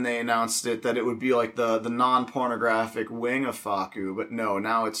when they announced it that it would be like the non-pornographic wing of Faku, but no,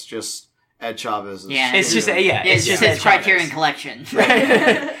 now it's just Ed Chavez. Yeah. It's just It's just his Ed Criterion Chavez. collection.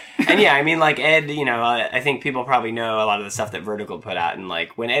 And yeah, I mean, like Ed, I think people probably know a lot of the stuff that Vertical put out, and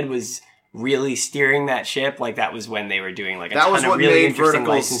like when Ed was really steering that ship, like that was when they were doing like a That ton was of what really made interesting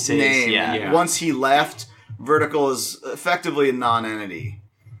Vertical's licenses. name. Yeah. Once he left, Vertical is effectively a non-entity.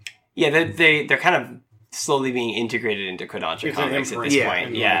 Yeah, they're kind of slowly being integrated into Kodansha It's an comics at imprint. this Yeah. point.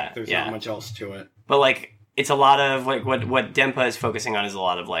 And, Yeah, like, there's yeah. not much else to it. But like, it's a lot of like what Denpa is focusing on is a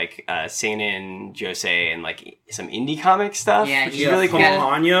lot of like seinen, josei, and like some indie comic stuff, Yeah, which is yeah, really cool.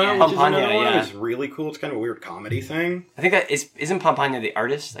 Pampanya, Yeah. which is Pampanya, another one, yeah. is really cool. It's kind of a weird comedy thing. I think that isn't Pampanya the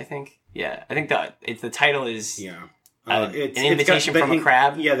artist. I think. Yeah, I think the title is Yeah. an It's invitation got from a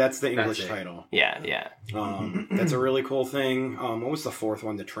crab. Yeah, that's the That's English it. title. Yeah. That's a really cool thing. What was the fourth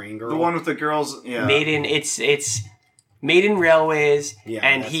one? The train girl. The one with the girls. Yeah. Made in it's made in railways, Yeah,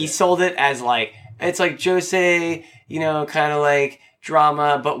 and that's he it. sold it as like it's like Josei, kind of like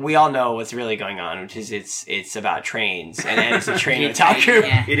drama, but we all know what's really going on, which is it's about trains, and it's a train otaku.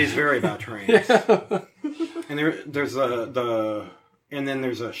 Yeah. It is very about trains. And there's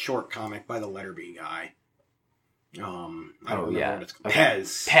a short comic by the Letterby guy. I don't remember what it's called.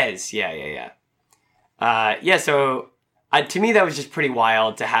 Pez. Pez, yeah. So to me, that was just pretty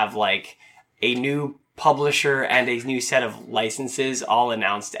wild to have like a new publisher and a new set of licenses all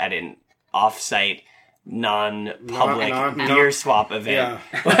announced at an off-site, non-public beer swap event.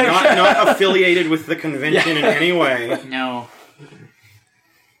 Yeah. not affiliated with the convention in any way. No.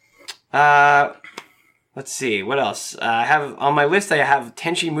 Let's see, what else? I have on my list. I have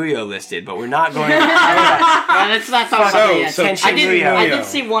Tenchi Muyo listed, but we're not going to. Let's not talk about that yet. So Tenchi I did Muyo.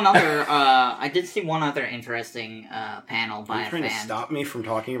 see one other. I did see one other interesting panel by Are you a trying to fan. stop me from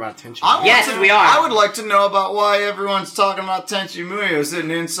talking about Tenchi? Yes, we are. I would like to know about why everyone's talking about Tenchi Muyo. Is it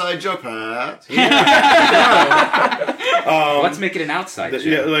an inside joke, Pat? Let's make it an outside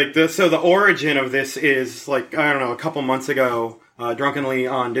joke. So the origin of this is like, I don't know, a couple months ago, drunkenly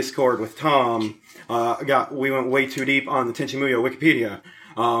on Discord with Tom, we went way too deep on the Tenchi Muyo Wikipedia.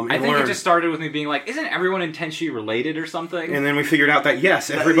 I think it just started with me being like, isn't everyone in Tenchi related or something? And then we figured out that yes,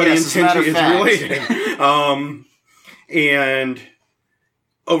 everybody yes, in as a matter Tenchi of is fact. related. And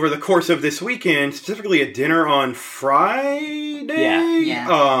over the course of this weekend, specifically a dinner on Friday. Yeah.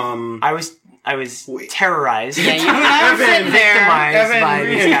 I was terrorized. Yeah, you and I were sitting there. Victimized by Evan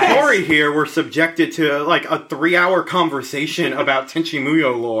these and guys. Corey here were subjected to like a 3-hour conversation about Tenchi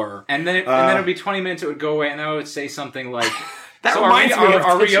Muyo lore. And then it would be 20 minutes, it would go away, and then I would say something like, That so reminds me of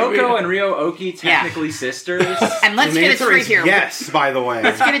are Tenchi Ryoko Muyo. and Ryo Oki technically sisters? And let's And the get it answer straight is here. yes, by the way.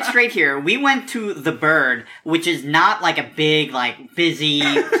 Let's get it straight here. We went to the Bird, which is not like a big, like busy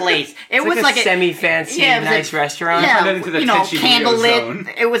place. It was like a a semi-fancy, yeah, it was nice restaurant. Yeah, Turned into the you know, Tenchi Muyo zone.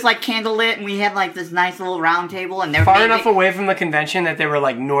 candlelit. It was like candlelit, and we had like this nice little round table, and they're Far enough away from the convention that they were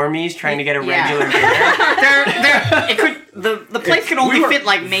like normies trying to get a Yeah. regular dinner. it could the place could only We were fit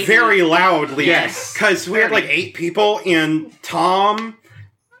like maybe very loudly. Yes. Because we had like 8 people, and Tom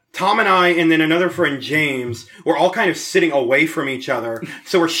and I, and then another friend, James, were all kind of sitting away from each other.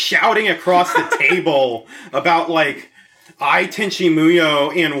 So we're shouting across the table about, like, Tenchi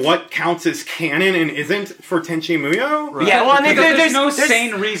Muyo and what counts as canon and isn't for Tenchi Muyo. Yeah, well, I mean, Because there's no there's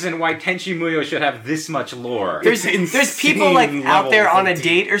sane reason why Tenchi Muyo should have this much lore. There's people like insane out there levels on a of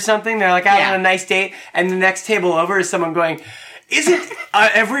date or something. They're like out Yeah. on a nice date, and the next table over is someone going, "Isn't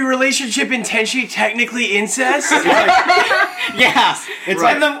every relationship in Tenchi technically incest?" Yeah. It's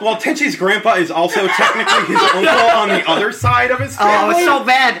like, well, Tenchi's grandpa is also technically his uncle on the other side of his Oh, family. it's so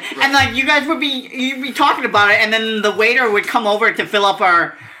bad. And like you guys you'd be talking about it, and then the waiter would come over to fill up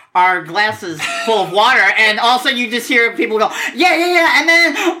our glasses full of water, and also you just hear people go, yeah, and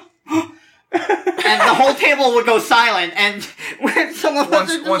then and the whole table would go silent, and when someone was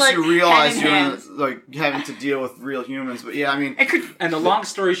just, Once like, you realize hand in you're hand. like having to deal with real humans, but yeah, I mean, It could. And the long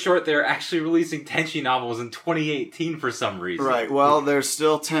story short, they're actually releasing Tenchi novels in 2018 for some reason. right. Well, there's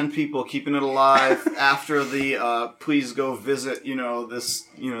still 10 people keeping it alive after the please go visit, this,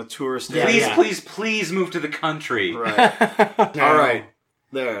 tourist Yeah, area. Please move to the country. Right. All right.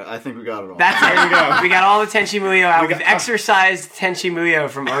 There, I think we got it all. That's There you go. We got all the Tenchi Muyo out. We've got- exercised Tenchi Muyo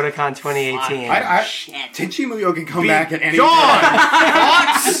from Otakon 2018. Shit. Tenchi Muyo can come back at any Gone! time.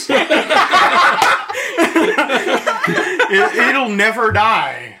 It'll never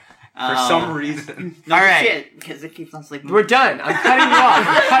die. For some reason. No All right. shit, because it keeps on sleeping. We're done. I'm cutting you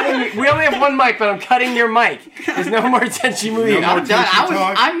off. We only have one mic, but I'm cutting your mic. There's no more Tenchi Muyo. No more I'm done. Tenchi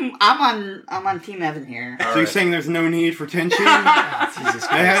talk. I'm on Team Evan here. So you're saying there's no need for Tenchi? Jesus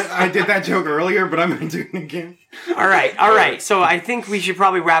Christ. I did that joke earlier, but I'm going to do it again. All right. So I think we should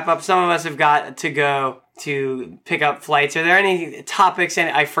probably wrap up. Some of us have got to go to pick up flights. Are there any topics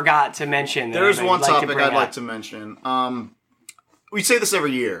and I forgot to mention? that There's anybody one would like to topic bring I'd like up? to mention. We say this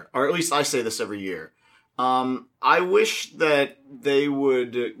every year, or at least I say this every year. I wish that they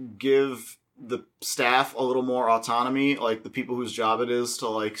would give the staff a little more autonomy, like the people whose job it is to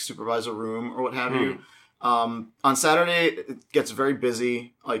like supervise a room or what have you. On Saturday, it gets very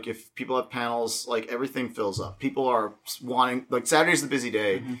busy. Like if people have panels, like everything fills up. People are wanting, like Saturday's the busy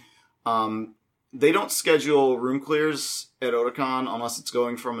day. They don't schedule room clears at Otakon unless it's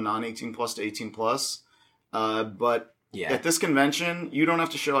going from a non-18 plus to 18 plus. But Yeah. at this convention, you don't have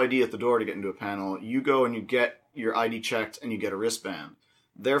to show ID at the door to get into a panel. You go and you get your ID checked and you get a wristband.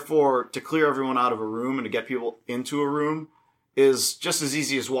 Therefore, to clear everyone out of a room and to get people into a room is just as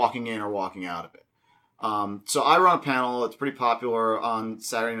easy as walking in or walking out of it. So I run a panel. It's pretty popular on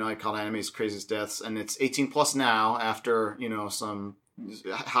Saturday night called Anime's Craziest Deaths, and it's 18 plus now after, some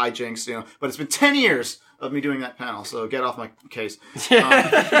hijinks, but it's been 10 years of me doing that panel, so get off my case.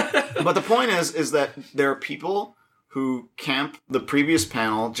 But the point is that there are people who camp the previous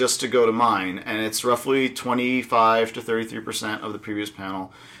panel just to go to mine, and it's roughly 25 to 33% of the previous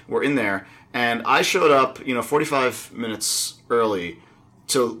panel were in there. And I showed up, 45 minutes early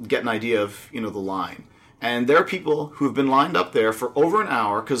to get an idea of, the line. And there are people who have been lined up there for over an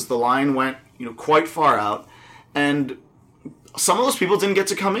hour because the line went, quite far out. And some of those people didn't get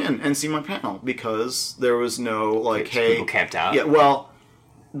to come in and see my panel because there was no, hey... People camped out? Yeah, well,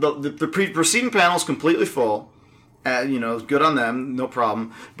 the preceding panel is completely full. Good on them, no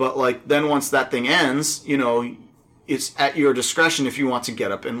problem. But, then once that thing ends, it's at your discretion if you want to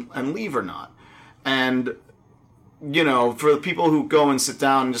get up and leave or not. And... for the people who go and sit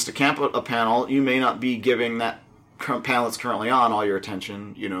down just to camp a panel, you may not be giving that panel that's currently on all your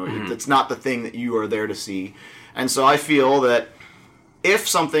attention. It's not the thing that you are there to see. And so I feel that if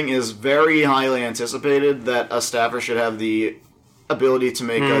something is very highly anticipated, that a staffer should have the ability to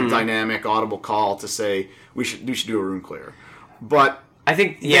make a dynamic, audible call to say, we should do a room clear. But I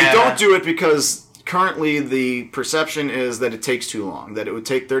think they don't do it because currently the perception is that it takes too long, that it would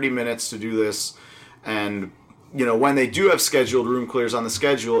take 30 minutes to do this, and... when they do have scheduled room clears on the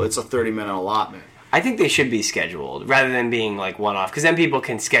schedule, it's a 30-minute allotment. I think they should be scheduled rather than being one-off, because then people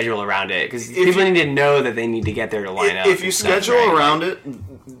can schedule around it. Because people need to know that they need to get there to line up. If you schedule around it,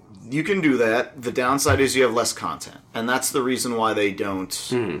 you can do that. The downside is you have less content, and that's the reason why they don't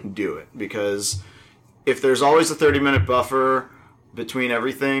do it. Because if there's always a 30-minute buffer between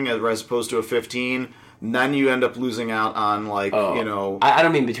everything, as opposed to a 15. Then you end up losing out on, I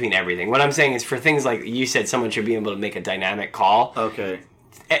don't mean between everything. What I'm saying is for things like you said, someone should be able to make a dynamic call. Okay.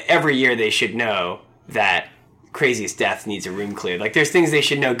 Every year they should know that Craziest Death needs a room cleared. There's things they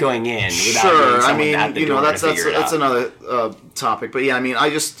should know going in without someone at the door to figure it out. That's another topic. But yeah,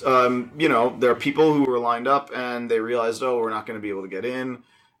 I just, there are people who were lined up and they realized, we're not going to be able to get in.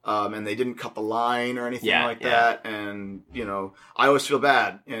 And they didn't cut the line or anything that. And, I always feel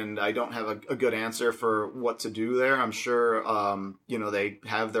bad and I don't have a good answer for what to do there. I'm sure, they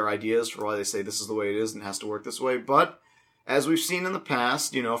have their ideas for why they say this is the way it is and it has to work this way. But as we've seen in the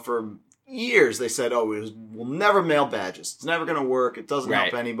past, for years they said, we'll never mail badges. It's never going to work. It doesn't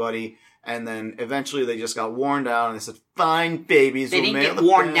help anybody. And then eventually they just got worn down and they said, fine, babies, they we'll didn't mail get the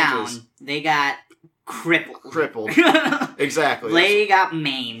worn badges. down. They got crippled. Exactly. They got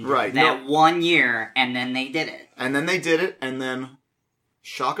maimed. Right. That 1 year, and then they did it. And then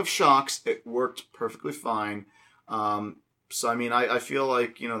shock of shocks, it worked perfectly fine. So, I feel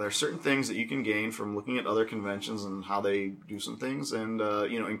like, there are certain things that you can gain from looking at other conventions and how they do some things and,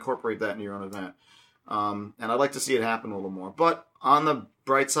 incorporate that in your own event. And I'd like to see it happen a little more. But on the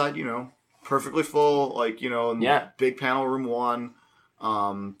bright side, perfectly full, big panel room 1.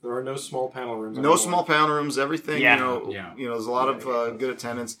 There are no small panel rooms. No small panel rooms. Everything. There's a lot of good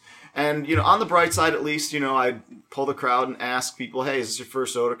attendance. And on the bright side, at least, I pull the crowd and ask people, "Hey, is this your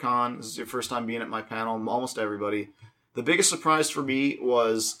first Otakon? Is this your first time being at my panel?" Almost everybody. The biggest surprise for me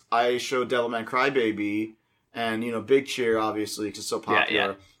was I showed Devilman Crybaby, and big cheer obviously because it's so popular.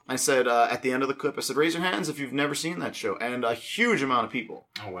 Yeah. I said at the end of the clip, I said, "Raise your hands if you've never seen that show," and a huge amount of people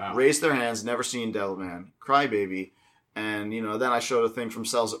raised their hands, never seen Devilman Crybaby. And, then I showed a thing from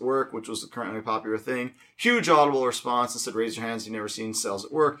Cells at Work, which was a currently popular thing. Huge audible response and said, raise your hands, you've never seen Cells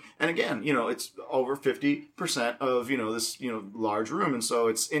at Work. And again, it's over 50% of, this, large room. And so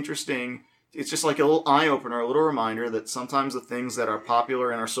it's interesting. It's just like a little eye-opener, a little reminder that sometimes the things that are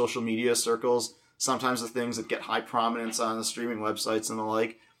popular in our social media circles, sometimes the things that get high prominence on the streaming websites and the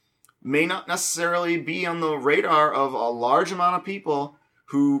like, may not necessarily be on the radar of a large amount of people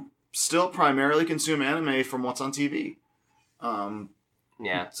who still primarily consume anime from what's on TV.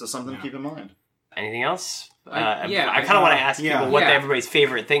 So something to keep in mind. Anything else? I kind of want to ask people what everybody's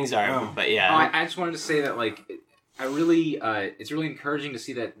favorite things are, but I just wanted to say that it's really encouraging to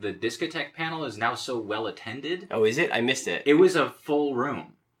see that the Discotheque panel is now so well attended. Oh, is it? I missed it. It was a full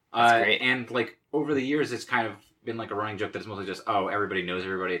room. That's great. And over the years, it's kind of been a running joke that it's mostly just, everybody knows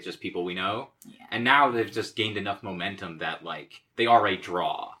everybody. It's just people we know. Yeah. And now they've just gained enough momentum that they already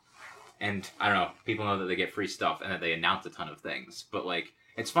draw. And I don't know, people know that they get free stuff and that they announce a ton of things. But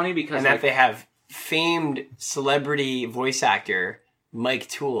it's funny because that they have famed celebrity voice actor Mike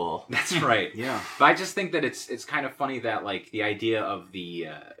Toole. That's right. Yeah. But I just think that it's kind of funny that like the idea of the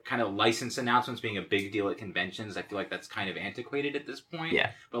kind of license announcements being a big deal at conventions, I feel like that's kind of antiquated at this point.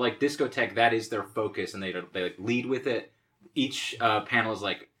 Yeah. But like Discotheque, that is their focus, and they like lead with it. Each panel is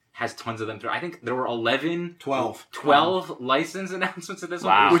like has tons of them. I think there were 12 license announcements at this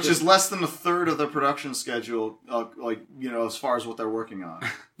Wow. one. Which is less than a third of their production schedule, as far as what they're working on.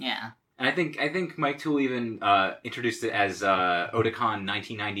 Yeah. And I think Mike Toole even introduced it as Otakon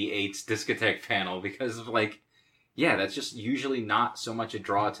 1998's Discotheque panel because of like, yeah, that's just usually not so much a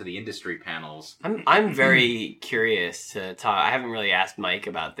draw to the industry panels. I'm very curious to talk. I haven't really asked Mike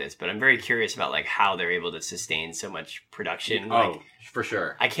about this, but I'm very curious about like how they're able to sustain so much production. Like, For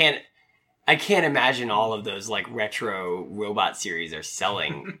sure. I can't imagine all of those like retro robot series are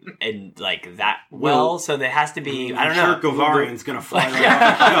selling and like that well. So there has to be. I don't know. Sure, Govarian's gonna fly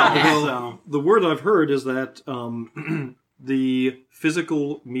right Well, off. the word I've heard is that the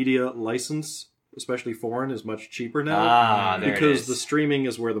physical media license, especially foreign, is much cheaper now There it because is. the streaming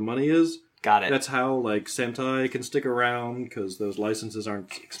is where the money is. Got it. That's how like Sentai can stick around because those licenses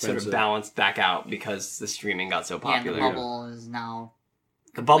aren't expensive. sort of balanced back out because the streaming got so Yeah, popular. the bubble is now...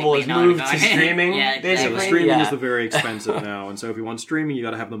 The bubble has completely moved not to going. streaming. Yeah, exactly. So Basically, the streaming yeah. is the very expensive now, and so if you want streaming, you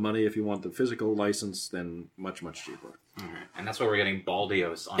got to have the money. If you want the physical license, then much cheaper. And that's why we're getting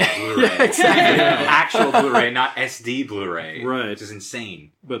Baldios on Blu-ray. Actual Blu-ray, not SD Blu-ray. Right. Which is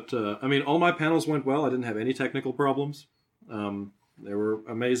insane. But I mean, all my panels went well. I didn't have any technical problems. They were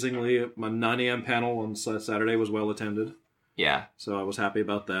amazingly. My 9 a.m. panel on Saturday was well attended, Yeah. so I was happy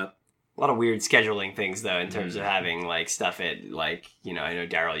about that. A lot of weird scheduling things though in terms of having like stuff at like, I know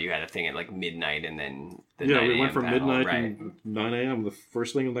Daryl, you had a thing at like midnight and then the 9 We a.m. went from panel, midnight right? and 9 a.m. the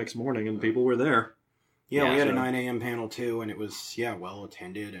first thing the next morning, and people were there. Yeah, we had a so- 9 a.m. panel too, and it was well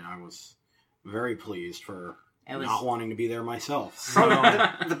attended, and I was very pleased for It was- not wanting to be there myself.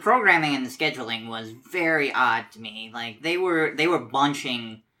 the programming and the scheduling was very odd to me. Like they were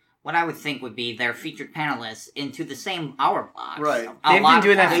bunching what I would think would be their featured panelists into the same hour blocks. Right. A They've lot been of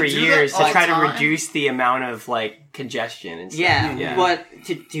doing that times. for They do that years all to try the to time. reduce the amount of like congestion and stuff. Yeah, but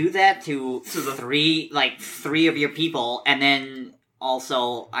to do that to three of your people, and then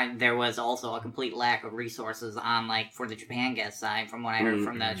also there was also a complete lack of resources on for the Japan guest side, from what I heard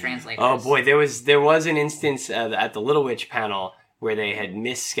from the translators. Oh boy, there was an instance at the Little Witch panel where they had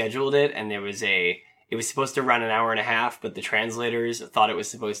misscheduled it, and it was supposed to run an hour and a half, but the translators thought it was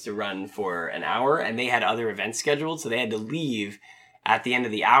supposed to run for an hour, and they had other events scheduled, so they had to leave at the end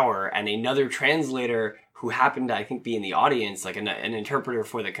of the hour, and another translator who happened to, I think, be in the audience, like an interpreter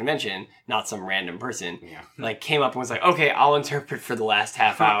for the convention, not some random person, came up and was like, okay, I'll interpret for the last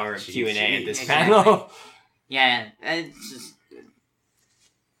half hour of Q&A at this Exactly. panel. Yeah, it's just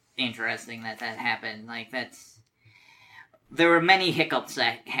interesting that happened. There were many hiccups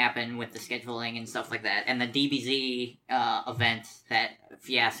that happened with the scheduling and stuff like that. And the DBZ event, that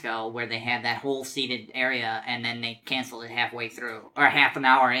fiasco, where they had that whole seated area and then they canceled it halfway through, or half an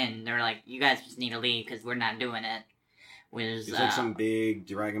hour in. They're like, you guys just need to leave because we're not doing it. Was It was like some big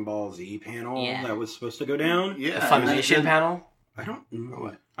Dragon Ball Z panel Yeah. that was supposed to go down. Yeah. The Funimation panel? I don't know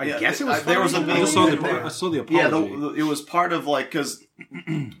what. I Yeah, guess it was. there was a Funimation. big- I saw Yeah, the apology. Yeah, it was part of because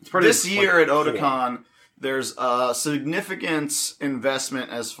It's part of this this, year like, at Otakon, there's a significant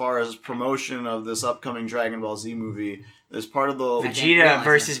investment as far as promotion of this upcoming Dragon Ball Z movie. As part of the Vegeta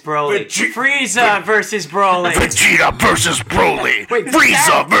versus Broly. Frieza versus Broly. Vegeta versus Broly. Wait,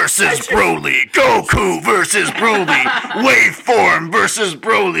 Frieza versus Broly. Goku versus Broly. Waveform versus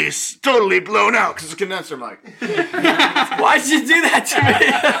Broly. Totally blown out. it's a condenser mic. Why'd you do that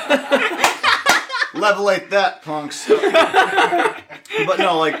to me? Levelate that, punks. But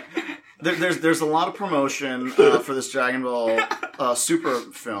no, there's a lot of promotion for this Dragon Ball Super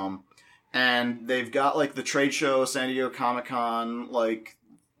film, and they've got the trade show, San Diego Comic-Con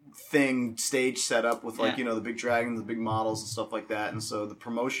thing stage set up with the big dragons, the big models and stuff like that. And so the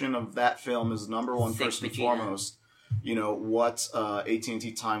promotion of that film is number one Sick first and Vegeta. foremost. What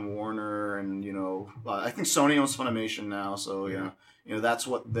AT&T, Time Warner, and I think Sony owns Funimation now, so that's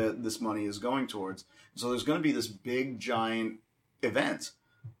what this money is going towards. So there's going to be this big giant event,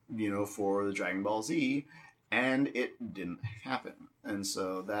 for the Dragon Ball Z, and it didn't happen. And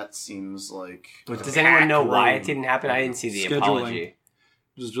so that seems like Does anyone know why it didn't happen? I didn't see the Scheduling. apology.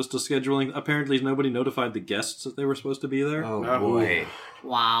 It was just a scheduling. Apparently, nobody notified the guests that they were supposed to be there. Oh boy.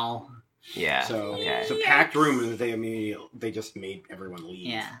 Wow. Yeah. So okay. it's a packed room that they just made everyone leave.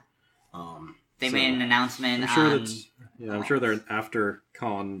 Yeah. They So- made an announcement I'm sure on... I'm sure their after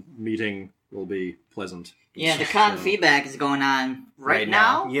con meeting will be pleasant. Yeah, the con feedback is going on right Right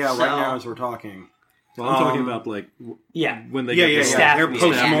now. now. Yeah, so- right now as we're talking. Well, I'm talking about like Yeah. when they Yeah, get yeah, the yeah. staff They're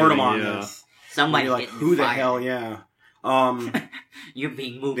meeting. post-mortem on Yeah. this. Somebody's You're like, getting who the fired. hell, yeah. You're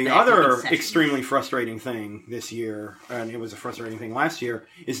being moved. The back to other concessions. extremely frustrating thing this year, and it was a frustrating thing last year,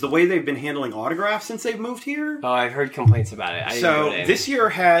 is the way they've been handling autographs since they've moved here. Oh, I've heard complaints about it. I didn't go So to any. this year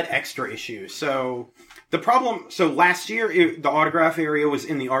had extra issues. So the problem, so last year the autograph area was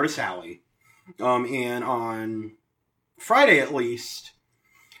in the artist alley, and on Friday at least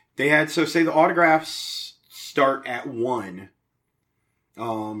they had, so say the autographs start at 1,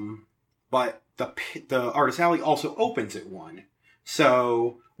 but the artist alley also opens at 1.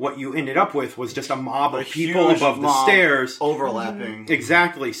 So what you ended up with was just a mob of people huge above the mob stairs. overlapping.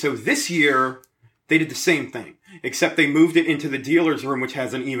 Exactly. So this year, they did the same thing, except they moved it into the dealer's room, which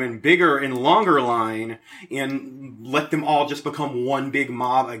has an even bigger and longer line, and let them all just become one big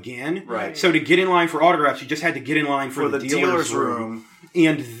mob again. Right. So to get in line for autographs, you just had to get in line for For the dealer's room.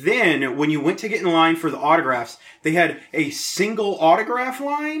 And then, when you went to get in line for the autographs, they had a single autograph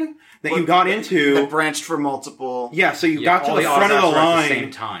line that you got into. That branched for multiple. Yeah, so you Yeah, got to all the front of the autographs were at line, the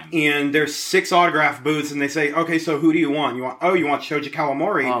same time. and there's 6 autograph booths, and they say, okay, so who do you want? You want Shoji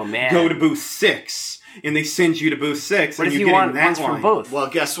Kawamori? Oh, man. Go to booth 6, and they send you to booth 6, What and if you you get want in that ones line. from both? Well,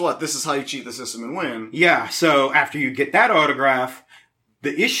 guess what? This is how you cheat the system and win. Yeah, so after you get that autograph,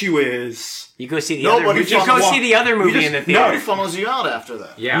 the issue is You go see the Nobody other. You just go walk- see the other movie just- in the no. theater. Nobody funnels you out after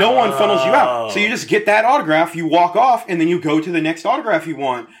that. Yeah. no one funnels you Oh. out. So you just get that autograph, you walk off, and then you go to the next autograph you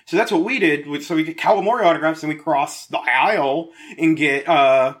want. So that's what we did. So we get Kawamori autographs, and we cross the aisle and get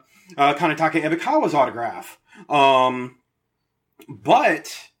Kanetake Ebikawa's autograph.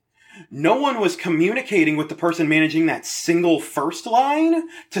 But no one was communicating with the person managing that single first line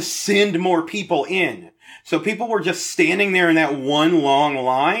to send more people in. So people were just standing there in that one long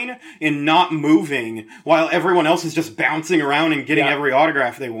line and not moving while everyone else is just bouncing around and getting Yeah. every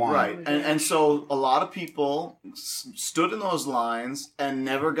autograph they want. Right. And so a lot of people stood in those lines and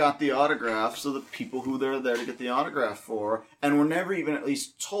never got the autographs of the people who they're there to get the autograph for, and were never even at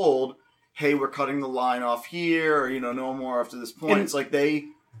least told, hey, we're cutting the line off here, or, no more after this point. And- it's like they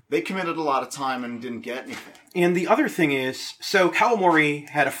committed a lot of time and didn't get anything. And the other thing is, so Kawamori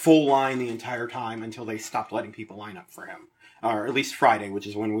had a full line the entire time until they stopped letting people line up for him. Or at least Friday, which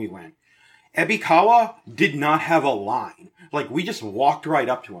is when we went. Ebikawa did not have a line. Like, we just walked right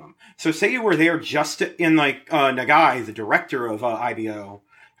up to him. So say you were there just in, Nagai, the director of IBO,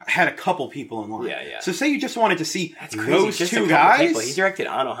 had a couple people in line. Yeah, yeah. So say you just wanted to see That's crazy. those Just two a couple guys. people. He directed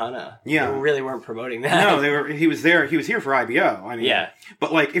Anohana. Yeah. They really weren't promoting that. No, he was there. He was here for IBO. I mean, Yeah.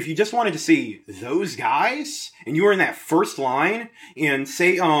 But if you just wanted to see those guys, and you were in that first line, and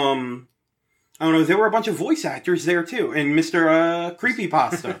say, I don't know, there were a bunch of voice actors there too, and Mr.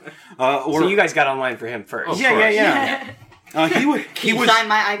 Creepypasta. So you guys got online for him first. yeah. He was He signed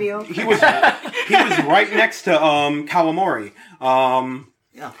my IBO. he was right next to Kawamori.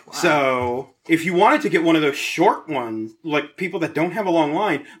 Yeah, wow. So, if you wanted to get one of those short ones, like people that don't have a long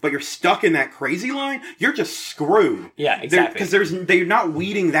line, but you're stuck in that crazy line, you're just screwed. Yeah, exactly. Because they're not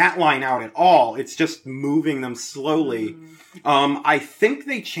weeding that line out at all. It's just moving them slowly. I think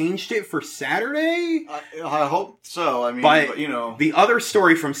they changed it for Saturday. I hope so. I mean, But, but. The other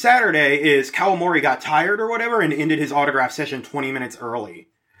story from Saturday is Kawamori got tired or whatever and ended his autograph session 20 minutes early.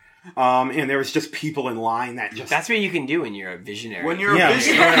 And there was just people in line that just... That's what you can do when you're a visionary. When you're Yeah. a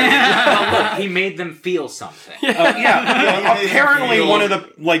visionary, Well, look, he made them feel something. apparently one of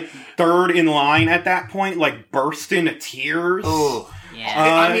the, third in line at that point, burst into tears. Oh. Yeah.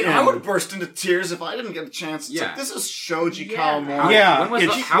 I mean, I and- would burst into tears if I didn't get a chance. It's Yeah. like, this is Shoji Yeah. Kawamori. Yeah, When was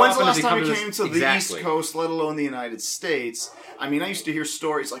it's- the, how When's the often does last he time come he to came this? to the Exactly. East Coast, let alone the United States? I mean, I used to hear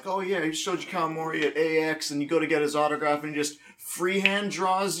stories like, oh yeah, he Shoji Kawamori at AX, and you go to get his autograph, and he just freehand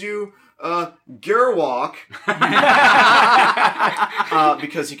draws you Gerwalk,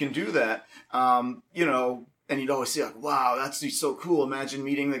 because he can do that. And you'd always see like, wow, he's so cool. Imagine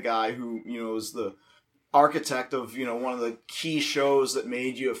meeting the guy who, is the architect of, one of the key shows that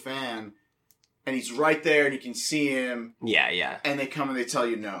made you a fan. And he's right there and you can see him. Yeah. And they come and they tell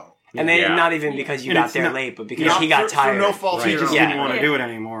you no. And then Yeah. not even because you And got it's there not- late, but because Not he got for tired. no fault of He your just own. didn't want to do it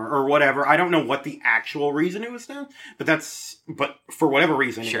anymore, or whatever. I don't know what the actual reason it was then, but for whatever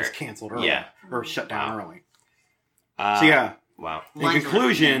reason, Sure. it was canceled early. Yeah. Or shut down early. Uh, So yeah, Wow. in Lines are-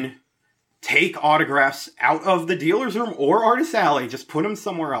 conclusion, take autographs out of the dealer's room or artist alley. Just put them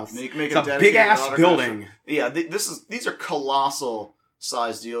somewhere else. Make It's a a dedicated big ass autograph building. Yeah, these are colossal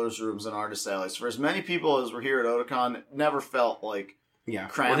sized dealers rooms and artist alleys. For as many people as were here at Otakon, it never felt like Yeah.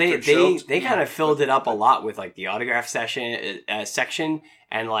 cramped Well, or they choked. kind of filled it up a lot with the autograph section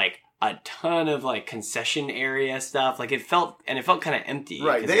and a ton of like concession area stuff. Like it felt kind of empty.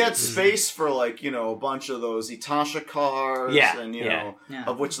 Right, 'cause they it had was- space for like a bunch of those Itasha cars, Yeah, and yeah. Yeah.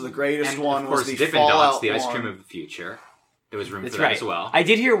 of which the greatest And one of course, was the Dippin' Fallout Dots, the ice one. cream of the future. There was room That's for that right. as well. I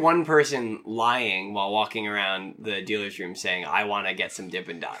did hear one person lying while walking around the dealer's room saying, "I want to get some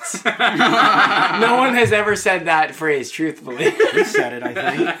Dippin' Dots." No one has ever said that phrase truthfully. You said it, I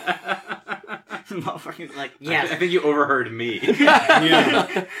think. Motherfucker's like, I yes. think you overheard me.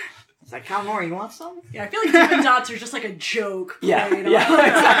 Yeah. It's like, Calmore, you want some? Yeah, I feel like Dippin' Dots are just like a joke. Yeah, played yeah, on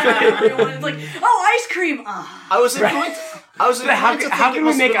exactly. everyone. It's like, oh, ice cream. Ah. I was inclined. I was But how, inclined to think how it can we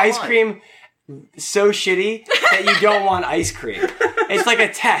must have make been ice a lie. cream so shitty that you don't want ice cream? It's like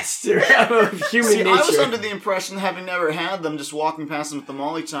a test of human See, nature. I was under the impression, having never had them, just walking past them at the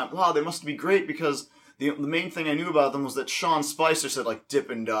mall each time, wow, they must be great because the main thing I knew about them was that Sean Spicer said, like,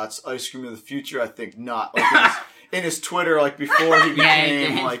 Dippin' Dots, ice cream of the future. I think not. Like, in his Twitter, like, before he Yeah,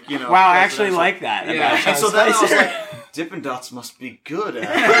 became, yeah. like, Wow, I actually presidential. like that. Yeah. About And Sean so then I was Spicer. like, Dippin' Dots must be good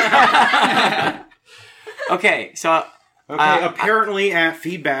at Okay, so Okay, apparently at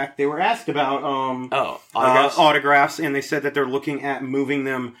Feedback, they were asked about autographs. autographs, and they said that they're looking at moving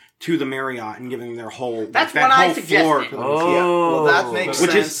them to the Marriott and giving them their whole That's that what I whole floor suggested. to them. Yeah, well, that makes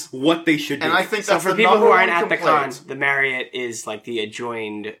Which sense. is what they should do. And I think So that's for the people number who aren't one at the con, complaint. the Marriott is like the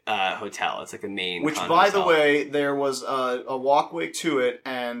adjoined hotel. It's like the main. Which, con by the hotel. way, there was a walkway to it,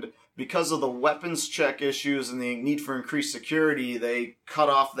 and because of the weapons check issues and the need for increased security, they cut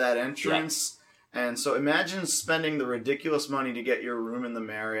off that entrance. And so imagine spending the ridiculous money to get your room in the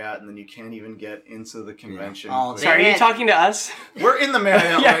Marriott, and then you can't even get into the convention. Oh, So are you Yeah. talking to us? We're in the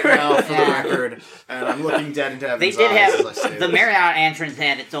Marriott Yeah, right now, for the Yeah. record, and I'm looking dead into They Evan's did eyes have as I say the this. Marriott entrance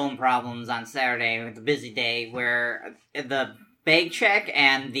had its own problems on Saturday with the busy day, where the bag check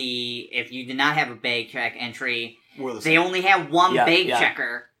and the if you did not have a bag check entry, We're the they same. only have one Yeah, bag yeah.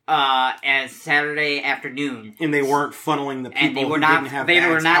 checker as Saturday afternoon, and they weren't funneling the people and they were who not didn't have they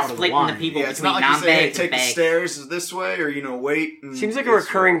were bags not out of the splitting the line. people Yeah, it's between not like you say, hey, non-bags take and the bags. stairs this way, or, wait. And Seems like a this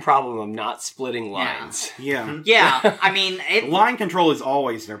recurring problem of not splitting lines. Yeah. Yeah, I mean it. Line control is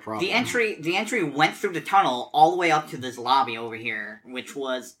always their problem. The entry went through the tunnel all the way up to this lobby over here, which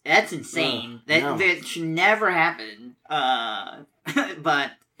was that's insane. no. That should never happen.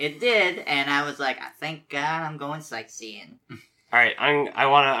 But it did, and I was like, thank God I'm going sightseeing. All right, I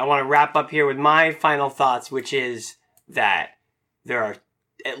want to wrap up here with my final thoughts, which is that there are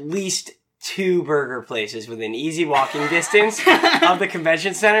at least 2 burger places within easy walking distance of the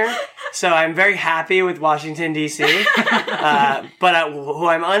convention center. So I'm very happy with Washington D.C. But who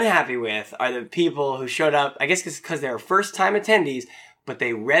I'm unhappy with are the people who showed up. I guess because they were first time attendees, but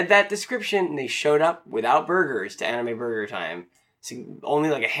they read that description and they showed up without burgers to Anime Burger Time. So only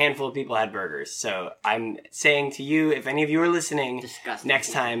like a handful of people had burgers. So I'm saying to you, if any of you are listening, Disgusting.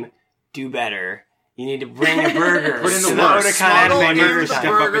 next time, do better. You need to bring a burger Put in to the the work. Otakon Smuggle Anime in Burger the Time.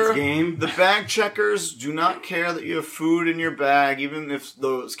 Step up burger. its game. The bag checkers do not care that you have food in your bag, even if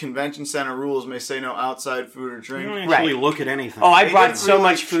those convention center rules may say no outside food or You drink. don't actually Right. look at anything. Oh, I They brought didn't so really-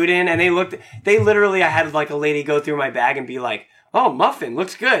 much food in, and they literally, I had like a lady go through my bag and be like, "Oh, muffin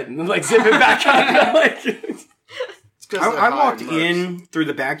looks good," and like zip it back up. Like, It's 'cause I they're walked hired mercs. in through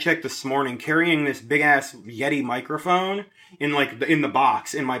the bag check this morning carrying this big ass Yeti microphone in the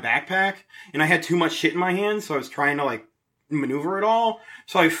box in my backpack, and I had too much shit in my hands, so I was trying to like maneuver it all.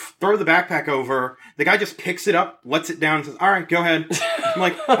 So I throw the backpack over. The guy just picks it up, lets it down, and says, "All right, go ahead." I'm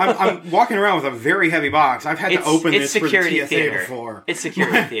like, I'm walking around with a very heavy box. I've had to open it's this for the security TSA theater. before. It's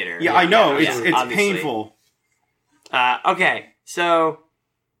security theater. Yeah, I know. Yeah, It's obviously. painful. Okay, so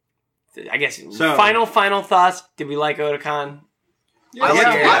I guess So- final thoughts. Did we like Otakon? I liked,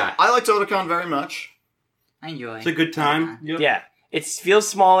 Yeah. I liked Otakon very much. I enjoy. It's a good time. Yeah, it feels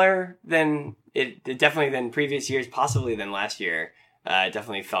smaller than it definitely than previous years, possibly than last year. It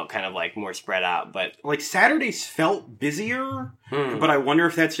definitely felt kind of like more spread out, but Like Saturdays felt busier, but I wonder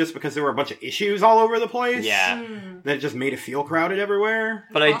if that's just because there were a bunch of issues all over the place. yeah. That it just made it feel crowded everywhere.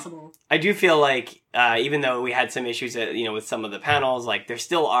 But Possible. I do feel like even though we had some issues with some of the panels, like there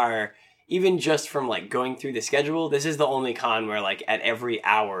still are, even just from like going through the schedule, this is the only con where like at every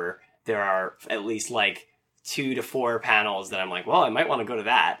hour there are at least like 2 to 4 panels that I'm like, well, I might want to go to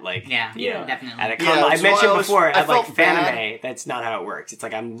that. Like, Yeah, you know, definitely. At a Yeah, con, I that's why mentioned I was- before I at like felt bad. Fanime, that's not how it works. It's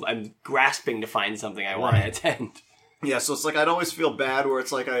like I'm grasping to find something I want to Right. attend. Yeah, so it's like I'd always feel bad where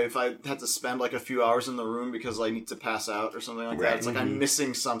it's like if I had to spend like a few hours in the room because I need to pass out or something like that. Right. It's like I'm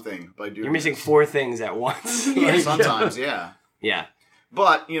missing something by doing You're missing this. 4 things at once. Yeah, Like, sometimes, yeah. yeah.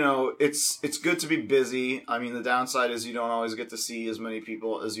 But, it's good to be busy. I mean, the downside is you don't always get to see as many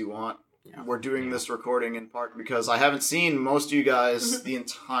people as you want we're doing this recording in part because I haven't seen most of you guys the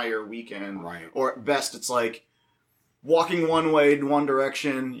entire weekend. Right. Or at best, it's like walking one way in one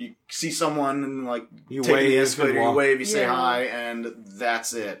direction. You see someone and like You take the wave escalator, and you walk. wave, you say Yeah. hi, and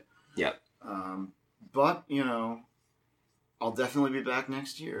that's it. Yep. But I'll definitely be back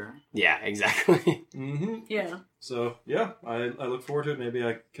next year. Yeah, exactly. Mm-hmm. Yeah. So yeah, I look forward to it. Maybe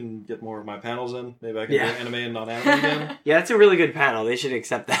I can get more of my panels in. Maybe I can Yeah. do anime and non-anime again. Yeah, that's a really good panel. They should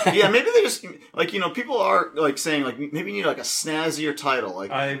accept that. Yeah, maybe they just like people are like saying like maybe you need like a snazzier title like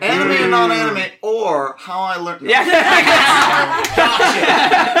I anime really- and non-anime or how I learned. Yeah.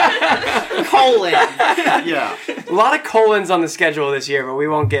 Colon. Yeah. A lot of colons on the schedule this year, but we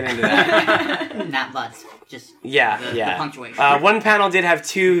won't get into that. Not much. Just Yeah, the yeah. punctuation. One panel did have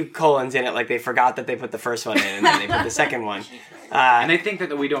 2 colons in it, like they forgot that they put the first one in, and then they put the second one. And I think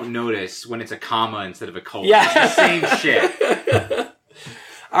that we don't notice when it's a comma instead of a colon. Yeah. It's the same shit.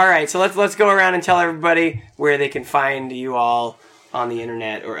 All right, so let's go around and tell everybody where they can find you all on the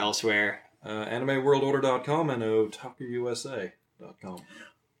internet or elsewhere. AnimeWorldOrder.com and OtakuUSA.com.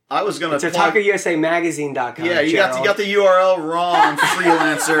 I was gonna It's plug- OtakuUSAMagazine.com. Yeah, you Gerald. got the URL wrong,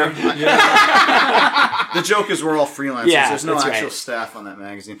 freelancer. The joke is we're all freelancers. Yeah, There's no that's actual right. staff on that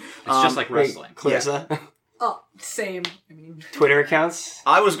magazine. It's just like Wait, wrestling. Clarissa? Oh, same. I mean, Twitter accounts?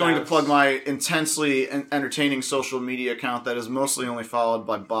 I was going to plug my intensely entertaining social media account that is mostly only followed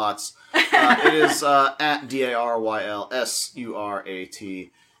by bots. It is at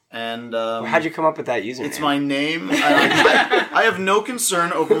DARYLSURAT. And How'd you come up with that username? it's my name. I have no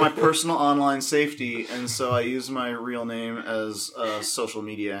concern over my personal online safety, and so I use my real name as a social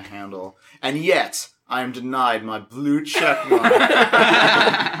media handle. And yet, I am denied my blue check mark.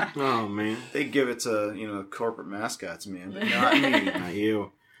 Oh man, They give it to, corporate mascots, man, but not me. not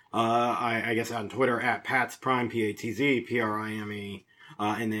you. I guess on Twitter at Pat's Prime, PATZPRIME,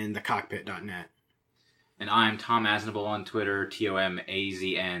 and then thecockpit.net. And I'm Tom Aznable on Twitter,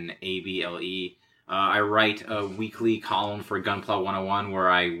 TOMAZNABLE. I write a weekly column for Gunpla 101 where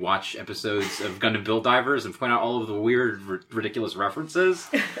I watch episodes of Gundam Build Divers and point out all of the weird, ridiculous references.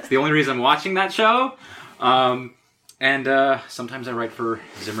 It's the only reason I'm watching that show. And sometimes I write for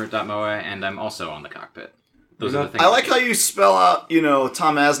Zimmerit.moa, and I'm also on the Cockpit. Those are the things. I like how you spell out,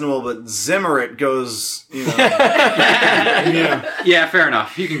 Tom Aznable, but Zimmerit goes, Yeah, fair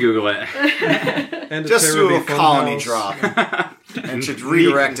enough. You can Google it. And just do a Terror colony Funhouse. drop. And should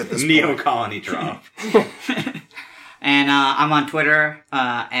redirect at this Neo point. Colony drop. And I'm on Twitter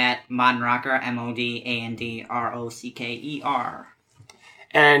at ModernRocker, MODANDROCKER.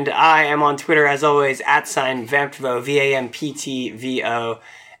 And I am on Twitter, as always, @Vamptvo, VAMPTVO.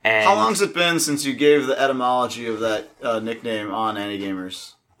 And How long's it been since you gave the etymology of that nickname on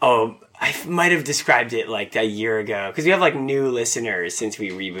Anti-Gamers? Oh, I might have described it like a year ago, because we have like new listeners since we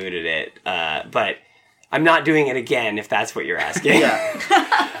rebooted it. But I'm not doing it again, if that's what you're asking. Yeah.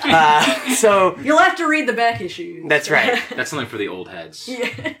 So you'll have to read the back issue. that's right. That's something for the old heads.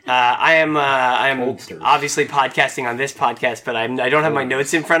 I am Oldsters. obviously podcasting on this podcast, but I don't have my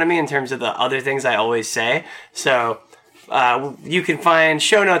notes in front of me in terms of the other things I always say. So you can find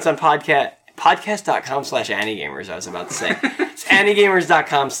show notes on podcast.com/Antigamers, I was about to say. It's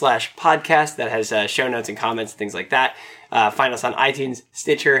Antigamers.com/podcast that has show notes and comments and things like that. Find us on iTunes,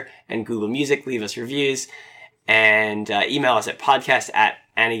 Stitcher, and Google Music. Leave us reviews. And email us at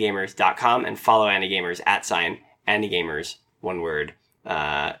podcast@Antigamers.com and follow Antigamers @Antigamers, one word.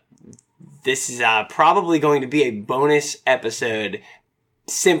 This is probably going to be a bonus episode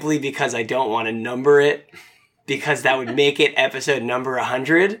simply because I don't want to number it, because that would make it episode number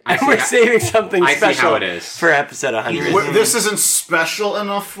 100. I And see we're how- saving something I see special how it is. for episode 100. Wait, this isn't special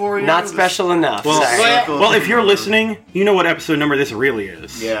enough for you? Not special enough. Well, sorry. well, if you're listening, you know what episode number this really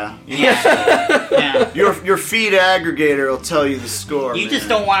is. Yeah. Yeah. Your feed aggregator will tell you the score. You just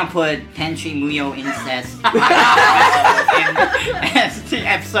man. don't want to put Tenchi Muyo incest in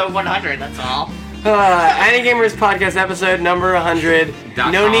episode 100, that's all. Antigamers podcast episode number 100.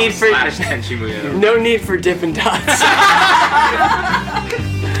 No need for /Tenchimuyo. no need for Dippin' Dots.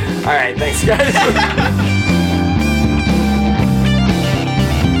 All right, thanks guys.